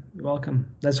 man. You're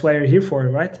welcome. That's why you're here for,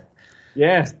 right?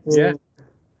 Yeah, yeah.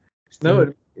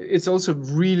 No, it's also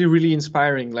really, really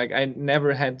inspiring. Like, I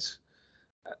never had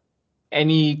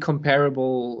any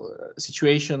comparable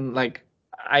situation. Like,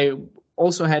 I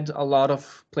also had a lot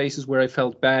of places where I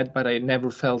felt bad, but I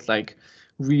never felt like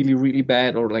really, really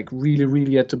bad or like really,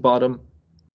 really at the bottom.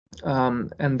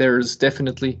 And there's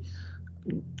definitely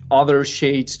other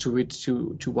shades to it,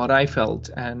 to what I felt.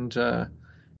 And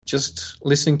just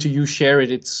listening to you share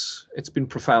it, it's been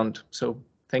profound. So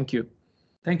thank you.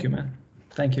 Thank you, man.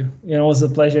 Thank you. You know, it was a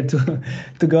pleasure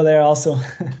to go there also.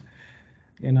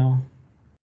 You know.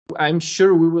 I'm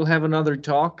sure we will have another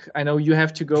talk. I know you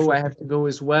have to go. I have to go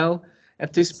as well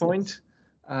at this point.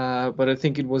 But I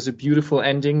think it was a beautiful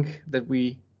ending that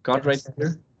we got right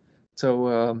here.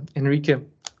 So Henrique,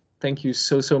 thank you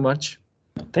so much.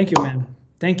 Thank you, man.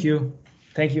 Thank you.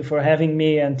 Thank you for having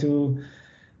me and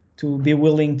to be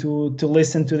willing to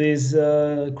listen to this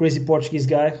crazy Portuguese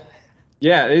guy.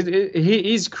 Yeah,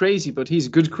 he is crazy, but he's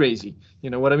good crazy.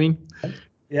 You know what I mean?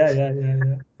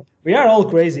 Yeah. We are all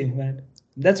crazy, man.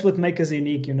 That's what makes us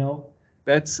unique, you know?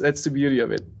 That's the beauty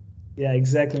of it. Yeah,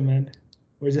 exactly, man.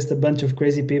 We're just a bunch of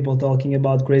crazy people talking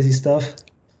about crazy stuff.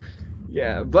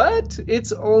 Yeah, but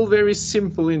it's all very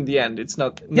simple in the end. It's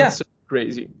not so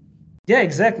crazy. Yeah,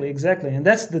 exactly. And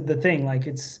that's the thing. Like,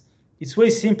 it's way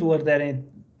simpler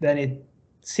than it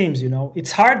seems, you know?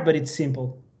 It's hard, but it's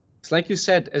simple. It's like you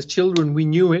said, as children, we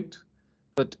knew it,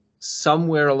 but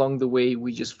somewhere along the way,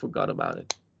 we just forgot about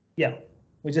it. Yeah,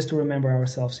 we just to remember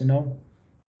ourselves, you know?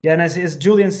 Yeah, and as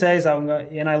Julian says,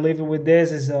 and I leave it with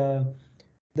this, is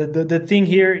the thing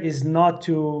here is not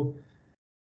to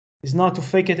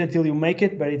fake it until you make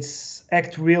it, but it's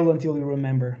act real until you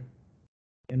remember,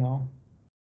 you know?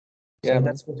 Yeah, so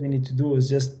that's what we need to do, is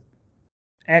just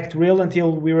act real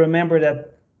until we remember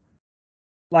that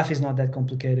life is not that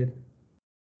complicated.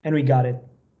 And we got it.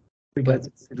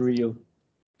 Let's get real.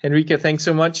 Henrique, thanks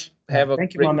so much.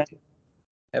 Thank you, my man.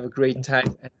 Have a great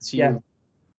time and see you.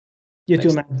 You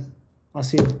too, man. I'll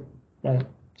see you. Bye.